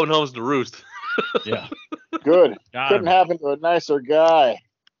chickens are coming home to roost. Yeah. Good. Couldn't happen to a nicer guy.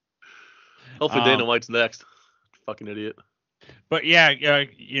 Hopefully Dana White's next. Fucking idiot. But yeah,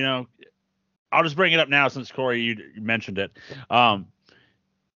 I'll just bring it up now since Corey you mentioned it.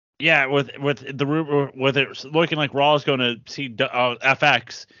 Yeah, with the rumor with it looking like Raw is going to see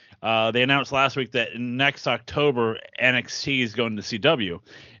FX. They announced last week that next October NXT is going to CW.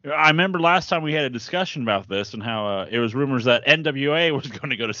 I remember last time we had a discussion about this and how it was rumors that NWA was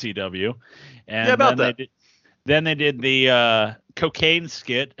going to go to CW. And yeah, about that. Then they did the cocaine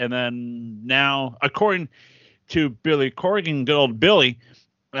skit, and then now, according to Billy Corgan, good old Billy,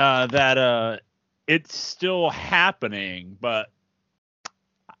 that it's still happening, but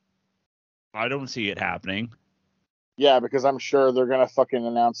I don't see it happening. Yeah, because I'm sure they're gonna fucking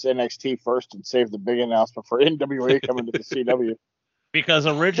announce NXT first and save the big announcement for NWA coming to the CW. Because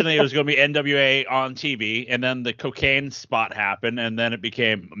originally it was going to be NWA on TV, and then the cocaine spot happened, and then it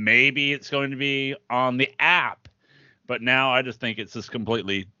became maybe it's going to be on the app. But now I just think it's just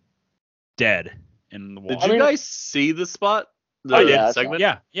completely dead in the wall. Did you guys see the spot? The segment?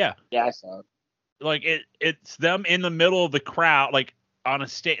 Yeah. Yeah, I saw it. Like it's them in the middle of the crowd, like on a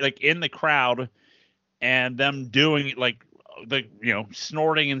stage, like in the crowd, and them doing like the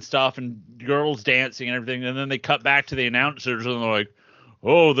snorting and stuff, and girls dancing and everything, and then they cut back to the announcers and they're like,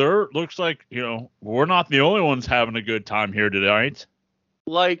 "Oh, there looks like we're not the only ones having a good time here tonight."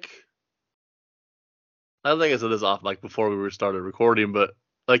 Like, I think I said this off before we started recording, but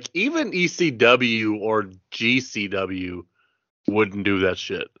like even ECW or GCW wouldn't do that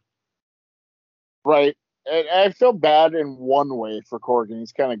shit. Right. And I feel bad in one way for Corgan.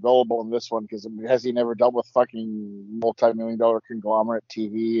 He's kind of gullible in this one because has he never dealt with fucking multi-million-dollar conglomerate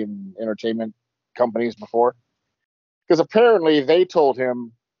TV and entertainment companies before? Because apparently they told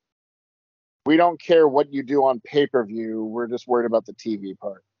him, we don't care what you do on pay-per-view. We're just worried about the TV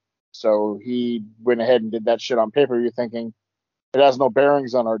part. So he went ahead and did that shit on pay-per-view thinking it has no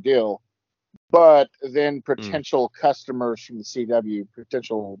bearings on our deal. But then potential customers from the CW,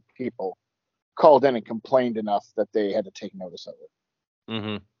 potential people, called in and complained enough that they had to take notice of it.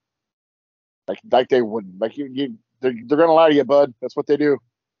 Mm-hmm. Like they wouldn't. Like they're gonna lie to you, bud. That's what they do.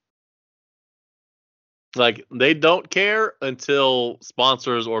 Like they don't care until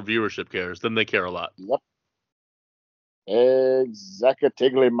sponsors or viewership cares. Then they care a lot. Yep.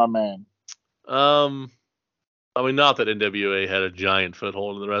 Exactly, my man. I mean, not that NWA had a giant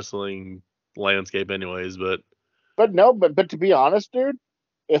foothold in the wrestling landscape, anyways, but to be honest, dude,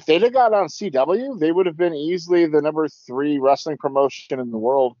 if they'd have got on CW, they would have been easily the number 3 wrestling promotion in the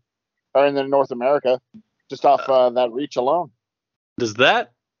world, or in North America, just off that reach alone. Does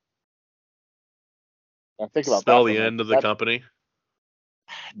that think about spell the end of the company?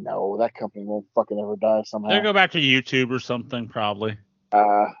 No, that company won't fucking ever die somehow. They'll go back to YouTube or something, probably.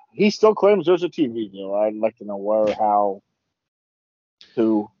 He still claims there's a TV deal. I'd like to know where, how,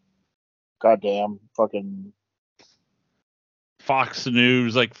 who. Goddamn fucking Fox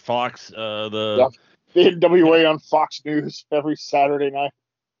News, like Fox, the NWA on Fox News every Saturday night.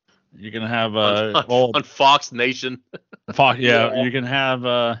 You can have on Fox Nation. Fox, yeah. You can have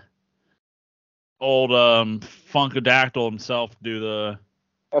old Funkadactyl himself do the.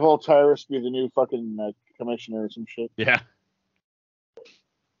 Have old Tyrus be the new fucking commissioner or some shit. Yeah.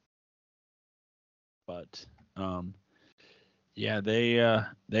 But yeah,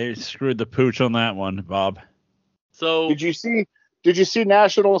 they screwed the pooch on that one, Bob. So did you see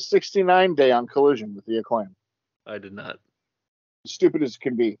National 69 Day on Collision with the Acclaim? I did not. stupid as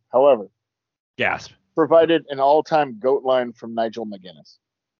can be. However, Gasp. provided an all-time GOAT line from Nigel McGuinness.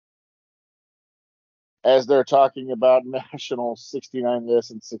 As they're talking about National 69 this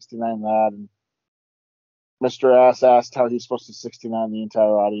and 69 that, and Mr. Ass asked how he's supposed to 69 the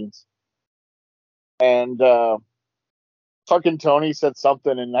entire audience. And fucking Tony said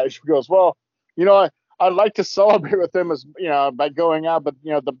something, and Nigel goes, well, I'd like to celebrate with him as by going out, but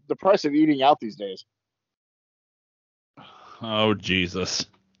the price of eating out these days. Oh Jesus!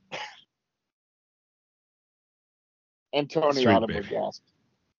 And Tony Sweet audibly baby. gasped.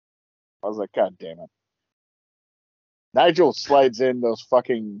 I was like, God damn it! Nigel slides in those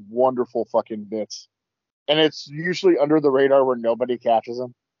fucking wonderful fucking bits, and it's usually under the radar where nobody catches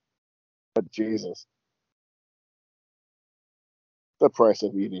him. But Jesus, the price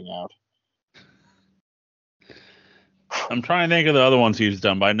of eating out. I'm trying to think of the other ones he's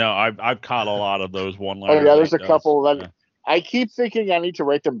done, but I know I've caught a lot of those one-liners. Oh yeah, there's a couple that yeah. I keep thinking I need to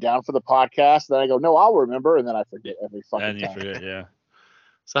write them down for the podcast. Then I go, no, I'll remember, and then I forget every fucking And you time. forget, yeah.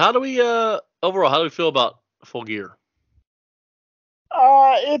 So how do we overall? How do we feel about Full Gear?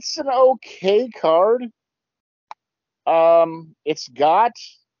 It's an okay card. It's got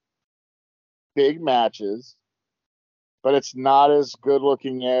big matches, but it's not as good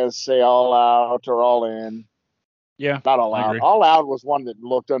looking as, say, All Out or All In. Yeah, not All I Out. agree. All Out was one that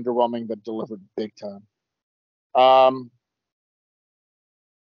looked underwhelming but delivered big time.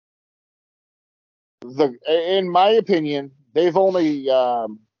 In my opinion, they've only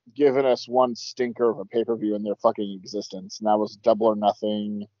given us one stinker of a pay-per-view in their fucking existence, and that was Double or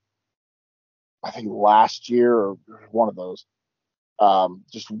Nothing, I think last year or one of those.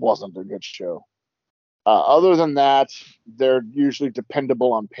 Just wasn't a good show. Other than that, they're usually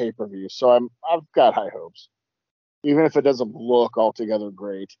dependable on pay-per-view, so I've got high hopes. Even if it doesn't look altogether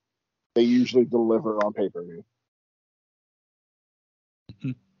great, they usually deliver on pay-per-view.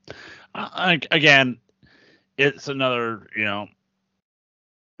 Again, it's another,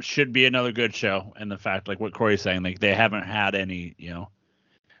 should be another good show. And the fact, like what Corey's saying, like they haven't had any,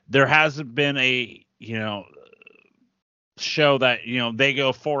 there hasn't been a, show that, they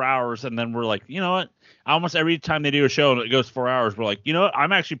go 4 hours and then we're like, you know what? Almost every time they do a show and it goes 4 hours, we're like, you know what?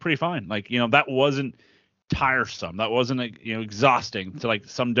 I'm actually pretty fine. Like, that wasn't tiresome. That wasn't, exhausting to like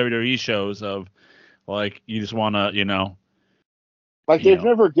some WWE shows of like, you just want to, Like they've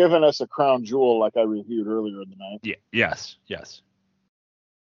never given us a crown jewel like I reviewed earlier in the night. Yeah. Yes.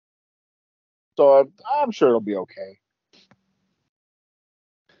 So I'm sure it'll be okay.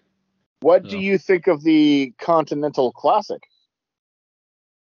 What do you think of the Continental Classic?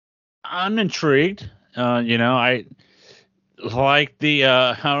 I'm intrigued. I like the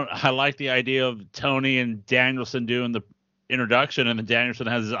I like the idea of Tony and Danielson doing the introduction, and then Danielson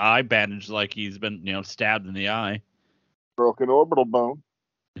has his eye bandaged like he's been, stabbed in the eye. Broken orbital bone.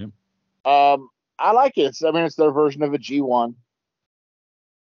 Yep. I like it. It's their version of a G1.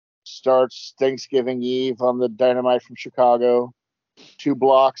 Starts Thanksgiving Eve on the Dynamite from Chicago. 2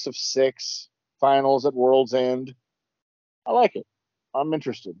 blocks of 6. Finals at World's End. I like it. I'm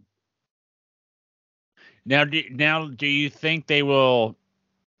interested. Now, do you think they will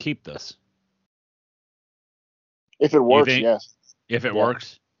keep this? If it works, yes. If it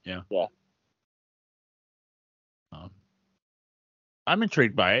works, yeah. I'm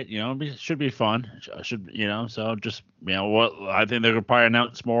intrigued by it. It should be fun. So just what I think they're gonna probably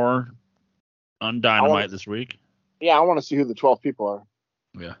announce more on Dynamite this week. Yeah, I want to see who the 12 people are.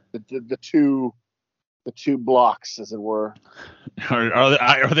 Yeah, the two blocks, as it were.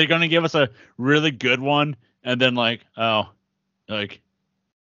 Are they going to give us a really good one and then one's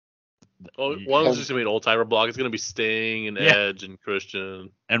just gonna be an old timer block. It's gonna be Sting and Edge and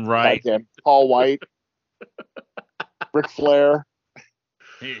Christian and Wright, Paul White, Ric Flair.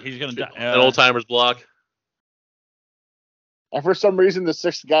 He's gonna die. An old timers block. And for some reason, the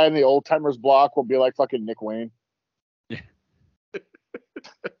 6th guy in the old timers block will be like fucking Nick Wayne.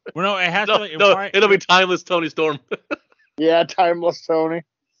 Well, no, it has to. It'll be timeless Tony Storm. Yeah, timeless Tony.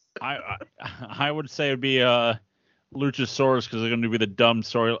 I would say it would be Luchasaurus because they're going to be the dumb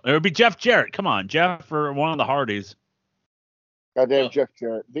story. It would be Jeff Jarrett. Come on, Jeff, or one of the Hardys. Goddamn Jeff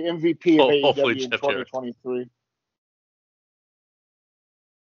Jarrett, the MVP of AEW in 2023.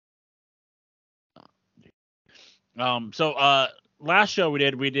 So last show we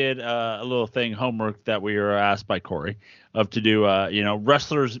did a little thing, homework that we were asked by Corey to do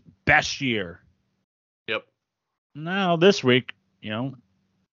wrestlers' best year. Yep. Now this week,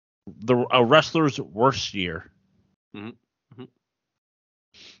 a wrestler's worst year. Mm-hmm.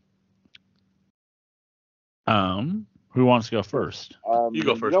 Who wants to go first? You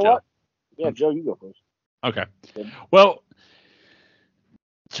go first, Joe. Joe. What? Yeah, Joe, you go first. Okay. Well,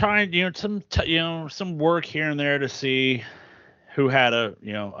 trying, some work here and there to see who had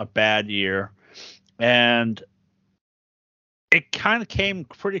a bad year, and it kind of came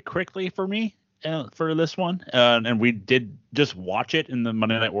pretty quickly for me for this one, and we did just watch it in the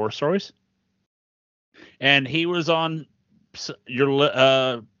Monday Night War Stories, and he was on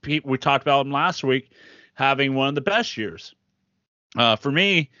we talked about him last week having one of the best years. For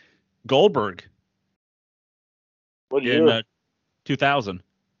me, Goldberg. What in 2000.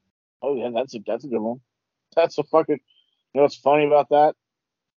 Oh yeah, that's a good one. That's a fucking. You know what's funny about that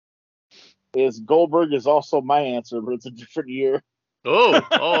is Goldberg is also my answer, but it's a different year. Oh,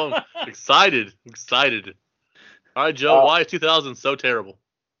 I'm excited. All right, Joe, why is 2000 so terrible?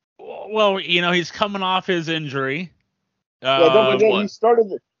 Well, he's coming off his injury. Yeah, don't forget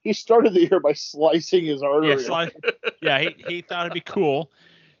he started the year by slicing his artery. He thought it'd be cool.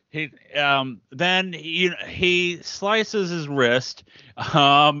 Then he slices his wrist,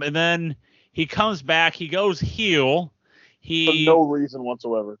 and then he comes back. He goes heel. For no reason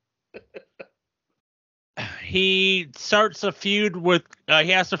whatsoever. He starts a feud with. He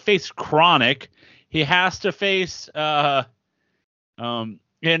has to face Chronic. He has to face. Then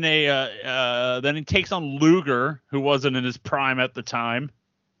he takes on Luger, who wasn't in his prime at the time.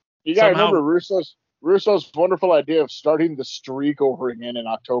 You gotta remember Russo's wonderful idea of starting the streak over again in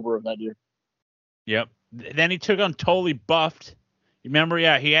October of that year. Yep. Then he took on Totally Buffed. Remember,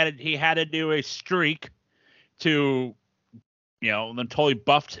 he had to do a streak to, then Totally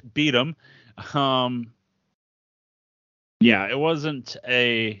Buffed beat him. It wasn't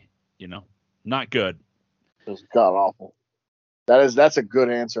not good. It was god awful. That's a good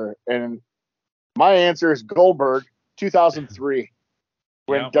answer. And my answer is Goldberg, 2003,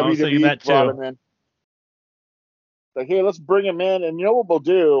 when WWE brought him in. Like, hey, let's bring him in, and you know what we'll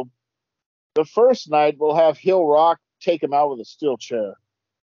do? The first night we'll have Heel Rock take him out with a steel chair,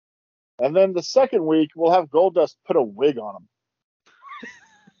 and then the second week we'll have Goldust put a wig on him.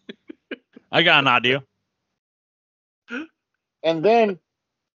 I got an idea. And then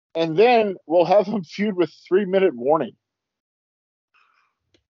we'll have him feud with 3 Minute Warning.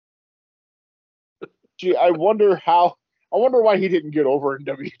 Gee, I wonder why he didn't get over in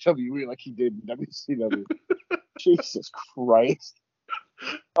WWE like he did in WCW. Jesus Christ.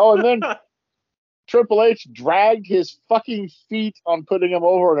 Oh, and then Triple H dragged his fucking feet on putting him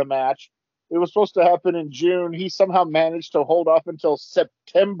over in a match. It was supposed to happen in June. He somehow managed to hold off until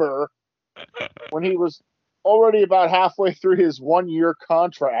September when he was already about halfway through his 1-year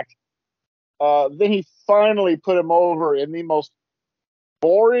contract. Then he finally put him over in the most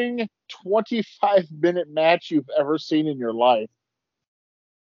boring 25-minute match you've ever seen in your life.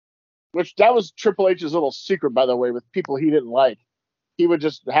 Which that was Triple H's little secret, by the way, with people he didn't like. He would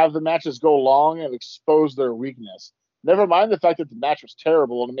just have the matches go long and expose their weakness. Never mind the fact that the match was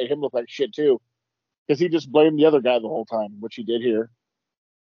terrible and it made him look like shit too, because he just blamed the other guy the whole time, which he did here.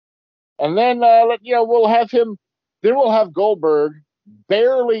 And then we'll have Goldberg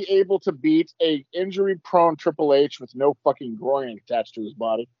barely able to beat a injury-prone Triple H with no fucking groin attached to his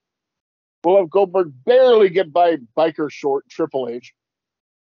body. We'll have Goldberg barely get by biker short Triple H.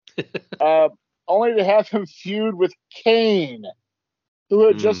 Only to have him feud with Kane, who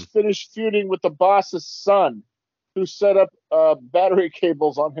had just finished feuding with the boss's son, who set up battery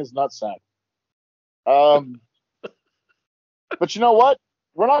cables on his nutsack. But you know what?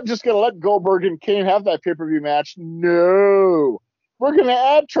 We're not just going to let Goldberg and Kane have that pay-per-view match. No. We're going to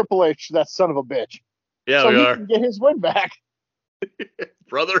add Triple H to that son of a bitch. Yeah, so we he are. Can get his win back.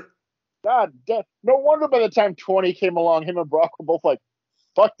 Brother. God damn. No wonder by the time 20 came along, him and Brock were both like,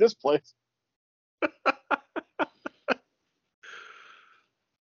 fuck this place.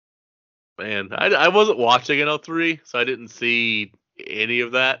 Man, I wasn't watching in 03, so I didn't see any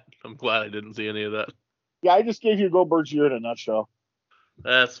of that. I'm glad I didn't see any of that. Yeah, I just gave you Goldberg's year in a nutshell.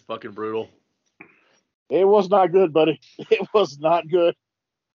 That's fucking brutal. It was not good, buddy. It was not good.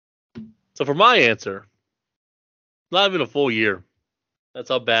 So for my answer, not even a full year. That's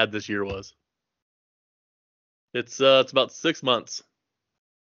how bad this year was. It's about 6 months.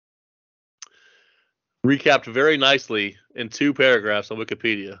 Recapped very nicely in 2 paragraphs on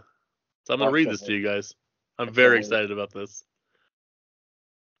Wikipedia. So I'm going to read this to you guys. I'm very excited about this.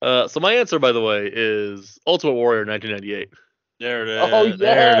 So my answer, by the way, is Ultimate Warrior 1998. There it is. Oh, yes.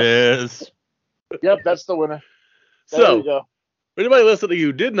 There it is. Yep, that's the winner. There you go. For anybody listening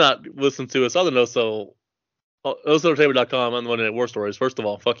who did not listen to us on the NoSoEntertainment.com on the Monday Night War Stories, first of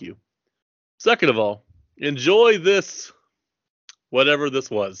all, fuck you. Second of all, enjoy this, whatever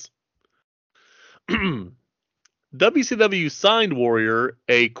this was. WCW signed Warrior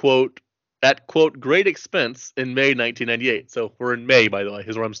a, quote, at, quote, great expense in May 1998. So we're in May, by the way,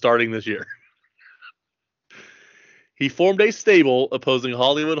 is where I'm starting this year. He formed a stable opposing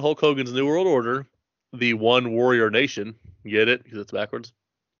Hollywood Hulk Hogan's New World Order, the One Warrior Nation. Get it? Because it's backwards.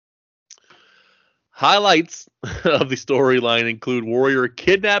 Highlights of the storyline include Warrior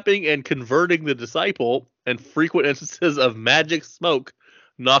kidnapping and converting the Disciple, and frequent instances of magic smoke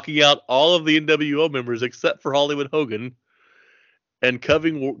knocking out all of the NWO members except for Hollywood Hogan, and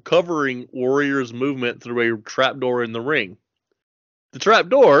covering Warrior's movement through a trapdoor in the ring. The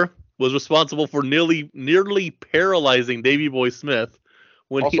trapdoor was responsible for nearly paralyzing Davey Boy Smith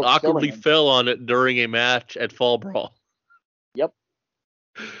when Also he awkwardly killing him. fell on it during a match at Fall Brawl. Yep.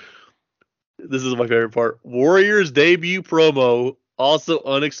 This is my favorite part. Warrior's debut promo also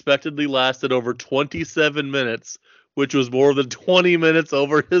unexpectedly lasted over 27 minutes, which was more than 20 minutes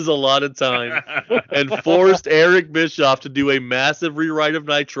over his allotted time, and forced Eric Bischoff to do a massive rewrite of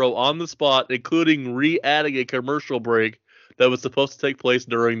Nitro on the spot, including re-adding a commercial break that was supposed to take place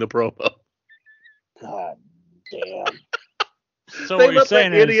during the promo. God damn. So They what you're let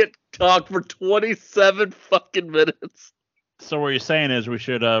saying that is, idiot talk for 27 fucking minutes. so what you're saying is we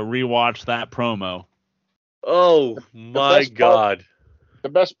should rewatch that promo. Oh my best part- God. The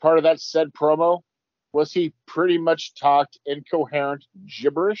best part of that said promo was he pretty much talked incoherent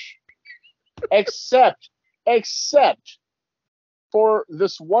gibberish, except for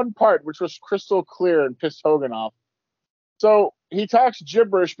this one part, which was crystal clear and pissed Hogan off. So he talks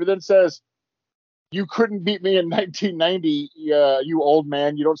gibberish, but then says, "You couldn't beat me in 1990, you old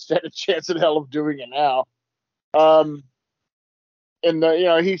man. You don't stand a chance in hell of doing it now." And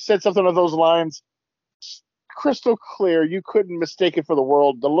he said something of those lines, crystal clear. You couldn't mistake it for the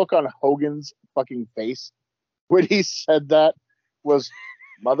world. The look on Hogan's fucking face when he said that was,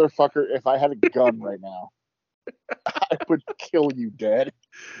 motherfucker, if I had a gun right now, I would kill you dead.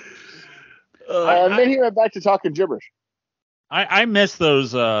 And then he went back to talking gibberish. I miss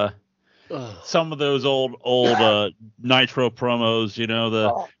those some of those old Nitro promos,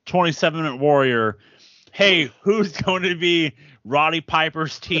 the 27-minute Warrior. Hey, who's going to be Roddy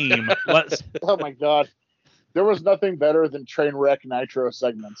Piper's team? Let's. Oh my God. There was nothing better than train wreck Nitro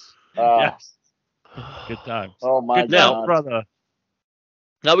segments. Yes. Good times. Oh my Good God. times, brother.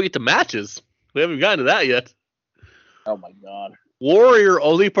 Now we get to matches. We haven't gotten to that yet. Oh my God. Warrior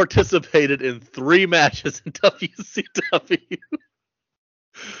only participated in 3 matches in WCW.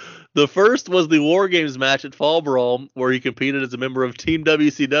 The first was the War Games match at Fall Brawl, where he competed as a member of Team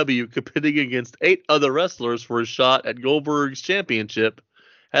WCW, competing against 8 other wrestlers for a shot at Goldberg's championship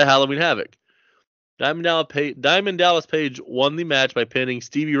at Halloween Havoc. Diamond Dallas Page won the match by pinning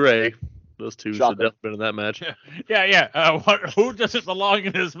Stevie Ray. Those two should have definitely been in that match. Yeah. Who doesn't belong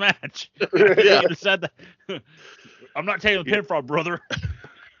in this match? Yeah. You said that. I'm not taking the pinfall, brother.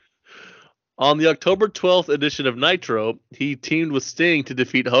 On the October 12th edition of Nitro, he teamed with Sting to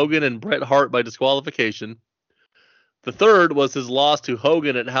defeat Hogan and Bret Hart by disqualification. The third was his loss to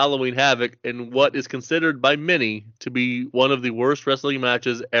Hogan at Halloween Havoc in what is considered by many to be one of the worst wrestling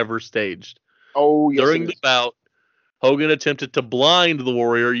matches ever staged. Oh, yes. During the bout, Hogan attempted to blind the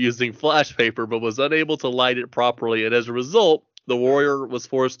Warrior using flash paper, but was unable to light it properly, and as a result, the Warrior was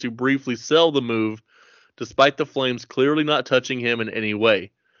forced to briefly sell the move, despite the flames clearly not touching him in any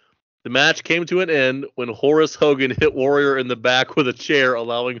way. The match came to an end when Horace Hogan hit Warrior in the back with a chair,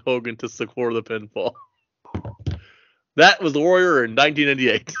 allowing Hogan to secure the pinfall. That was the Warrior in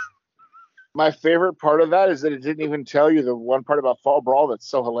 1998. My favorite part of that is that it didn't even tell you the one part about Fall Brawl that's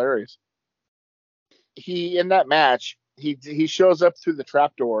so hilarious. In that match, he shows up through the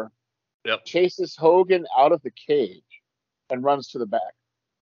trapdoor, chases Hogan out of the cage, and runs to the back.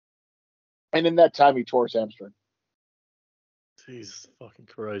 And in that time, he tore his hamstring. Jesus fucking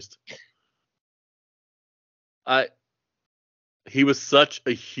Christ. He was such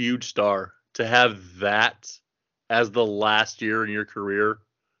a huge star. To have that as the last year in your career,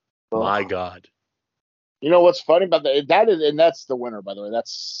 my God. You know what's funny about that? That's the winner, by the way.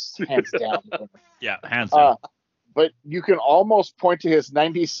 That's hands down the winner. Yeah, hands down. But you can almost point to his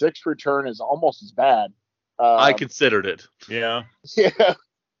 96 return as almost as bad. I considered it. Yeah. Yeah.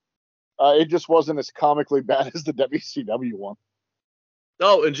 It just wasn't as comically bad as the WCW one.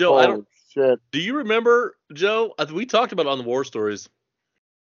 Oh, and Joe, shit. Do you remember, Joe? We talked about it on the War Stories.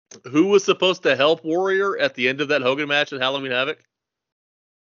 Who was supposed to help Warrior at the end of that Hogan match at Halloween Havoc?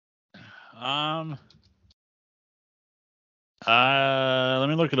 Let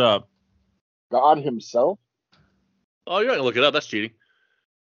me look it up. God himself? Oh, you're not gonna look it up. That's cheating.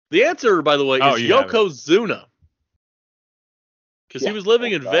 The answer, by the way, is Yokozuna. Because he was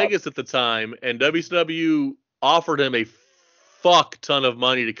living in Vegas at the time, and WCW offered him a fuck ton of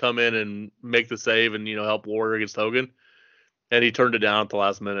money to come in and make the save and help Warrior against Hogan, and he turned it down at the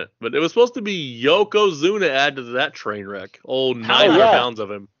last minute. But it was supposed to be Yokozuna added to that train wreck. Old 900 pounds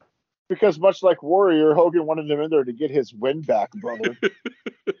of him. Because much like Warrior, Hogan wanted him in there to get his win back, brother.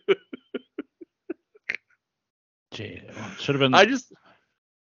 Gee, should have been. I just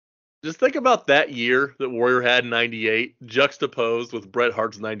think about that year that Warrior had in '98, juxtaposed with Bret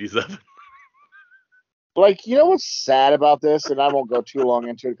Hart's '97. Like, you know what's sad about this, and I won't go too long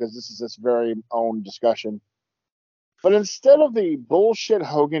into it because this is its very own discussion. But instead of the bullshit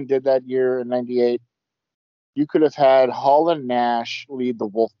Hogan did that year in '98, you could have had Hall and Nash lead the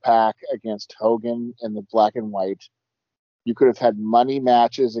Wolfpack against Hogan in the black and white. You could have had money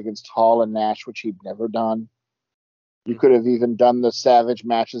matches against Hall and Nash, which he'd never done. You could have even done the Savage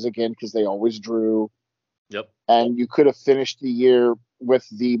matches again because they always drew. Yep. And you could have finished the year with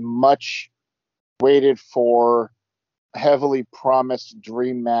the much waited for, heavily promised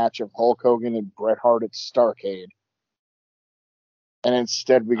dream match of Hulk Hogan and Bret Hart at Starrcade. And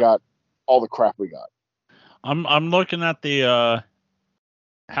instead we got all the crap we got. I'm looking at the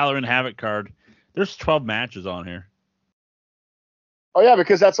Halloween Havoc card. There's 12 matches on here. Oh yeah,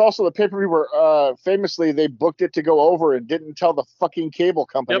 because that's also the pay-per-view where famously they booked it to go over and didn't tell the fucking cable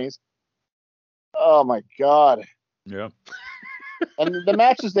companies. Yep. Oh my god. Yep. And the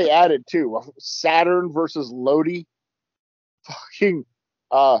matches they added too: Saturn versus Lodi, fucking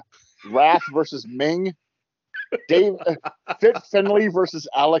Wrath versus Ming, Dave Fit Finley versus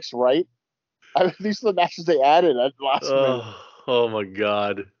Alex Wright. I mean, these are the matches they added at last minute. Oh my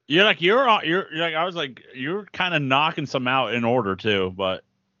god! You're like I was like you're kind of knocking some out in order too, but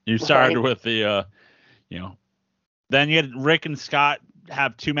you started with the then you had Rick and Scott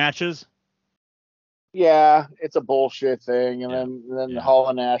have 2 matches. Yeah, it's a bullshit thing, and then Hall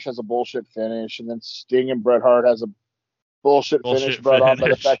and Nash has a bullshit finish, and then Sting and Bret Hart has a bullshit finish brought on by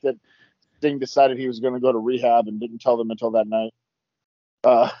the fact that Sting decided he was going to go to rehab and didn't tell them until that night.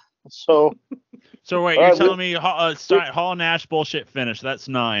 So wait, you're telling me Hall and Nash bullshit finish? That's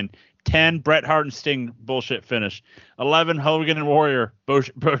 9. 10 Bret Hart and Sting bullshit finish. 11 Hogan and Warrior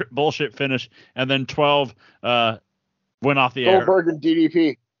bullshit finish, and then 12 went off the air. Goldberg and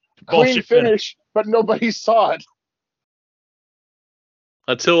DDP. Clean finish, but nobody saw it.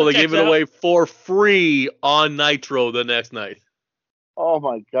 Until they gave it away for free on Nitro the next night. Oh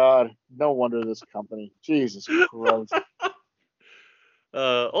my god. No wonder this company. Jesus Christ.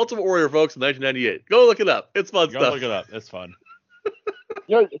 Ultimate Warrior, folks, in 1998. Go look it up. It's fun stuff. Go look it up. It's fun.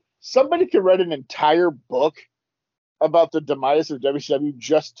 Somebody could write an entire book about the demise of WCW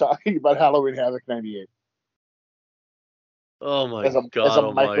just talking about Halloween Havoc 98. Oh my god. As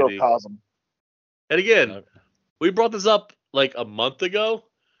a microcosm. And again, we brought this up like a month ago.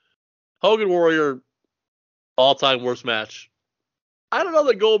 Hogan Warrior, all-time worst match. I don't know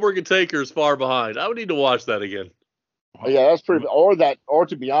that Goldberg and Taker is far behind. I would need to watch that again. Oh, yeah, that's pretty. Or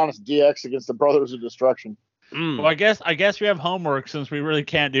to be honest, DX against the Brothers of Destruction. Well, I guess we have homework since we really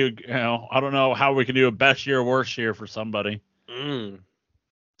can't do. I don't know how we can do a best year, worst year for somebody.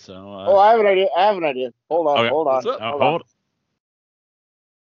 So. I have an idea. Hold on. Hold on.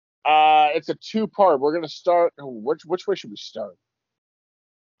 It's a 2-part. We're gonna start. Which way should we start?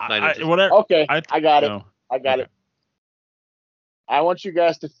 Whatever. Okay, I got it. I got it. I want you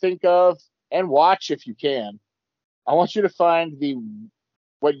guys to think of and watch if you can. I want you to find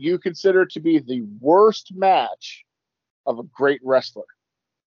what you consider to be the worst match of a great wrestler.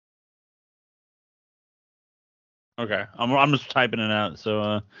 Okay, I'm just typing it out.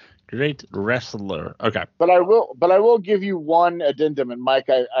 So, great wrestler. Okay, but I will give you one addendum. And Mike,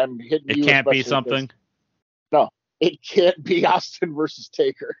 I'm hitting you. It can't be something. No, it can't be Austin versus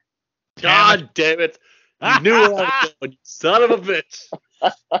Taker. God damn it! You knew it, you son of a bitch.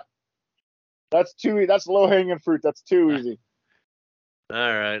 That's too. That's low hanging fruit. That's too easy. All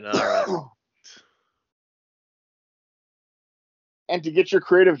right. And to get your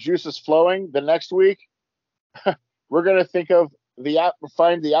creative juices flowing, the next week we're gonna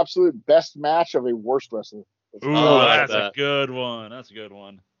find the absolute best match of a worst wrestler. Ooh, that's a good one. That's a good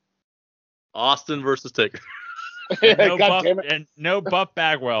one. Austin versus Taker. No Buff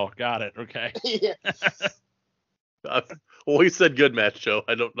Bagwell. Got it. Okay. We said good match, Joe.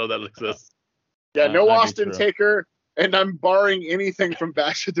 I don't know that exists. Yeah, no Austin Taker, and I'm barring anything from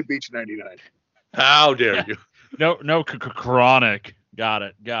Bash at the Beach 99. How dare you? No Chronic. Got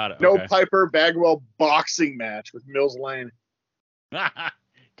it. No okay. Piper Bagwell boxing match with Mills Lane. Damn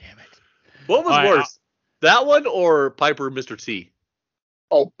it. What was worse? That one or Piper Mr. T?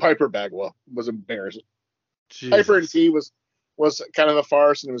 Oh, Piper Bagwell was embarrassing. Jesus. Piper and T was kind of a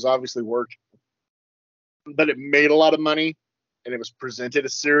farce, and it was obviously work. But it made a lot of money, and it was presented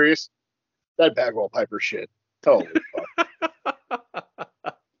as serious, that Bagwell Piper shit. Holy fuck.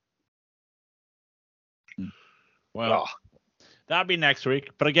 Well, that'll be next week.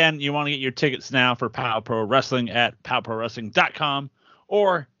 But again, you want to get your tickets now for POW Pro Wrestling at powprowrestling.com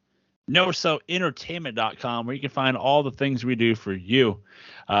or nosoentertainment.com, where you can find all the things we do for you.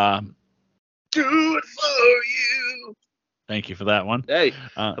 Do it for you. Thank you for that one. Hey,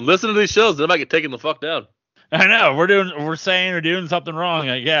 I'm listening to these shows, then I might get taken the fuck down. I know we're saying or doing something wrong,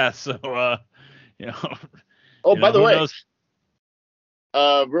 I guess. So, Oh, by the way, knows?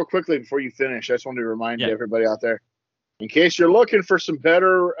 real quickly before you finish, I just wanted to remind everybody out there, in case you're looking for some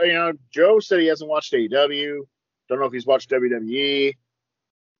better, Joe said he hasn't watched AEW. Don't know if he's watched WWE.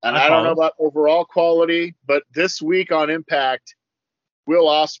 And I don't know about overall quality, but this week on Impact, Will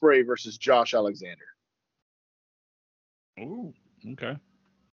Ospreay versus Josh Alexander. Ooh, okay.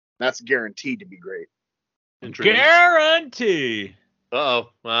 That's guaranteed to be great. Guarantee. Uh-oh.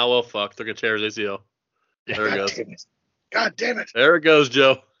 Well, fuck. Took a chair's ACL. There it goes. God damn it. There it goes,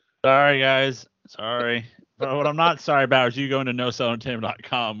 Joe. Sorry, guys. Sorry. But what I'm not sorry about is you going to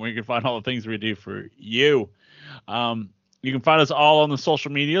nosoentertainment.com, where you can find all the things we do for you. You can find us all on the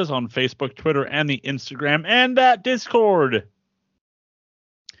social medias, on Facebook, Twitter, and the Instagram, and that Discord.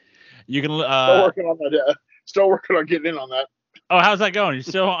 You can still working on getting in on that. Oh, how's that going? You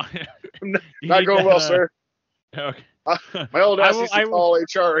still not going well, sir. Okay. My old ass used to call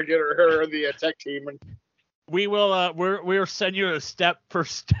HR and get her the tech team, and we will we'll send you a step for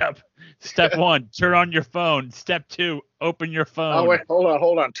step. Step 1, turn on your phone. Step 2, open your phone. Oh wait,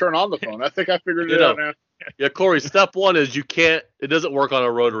 hold on. Turn on the phone. I think I figured it out now. Yeah, Corey, step 1 is it doesn't work on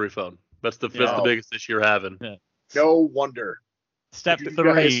a rotary phone. That's the biggest issue you're having. Yeah. No wonder. Step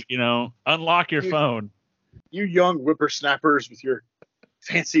 3, unlock your phone. You young whippersnappers with your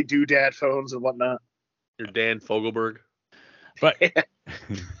fancy doodad phones and whatnot. Your Dan Fogelberg. But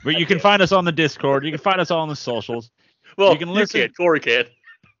you can find us on the Discord. You can find us all on the socials. Well, you can listen. You can't. Corey can't.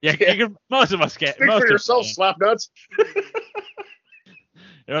 Yeah, you can, most of us can't. Speak for yourself, slapnuts.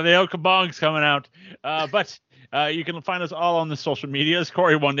 The El Kabong's coming out. But you can find us all on the social medias.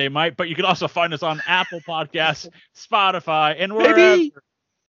 Corey one day might, but you can also find us on Apple Podcasts, Spotify, and wherever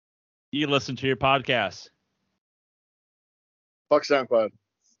you listen to your podcasts. Fuck SoundCloud.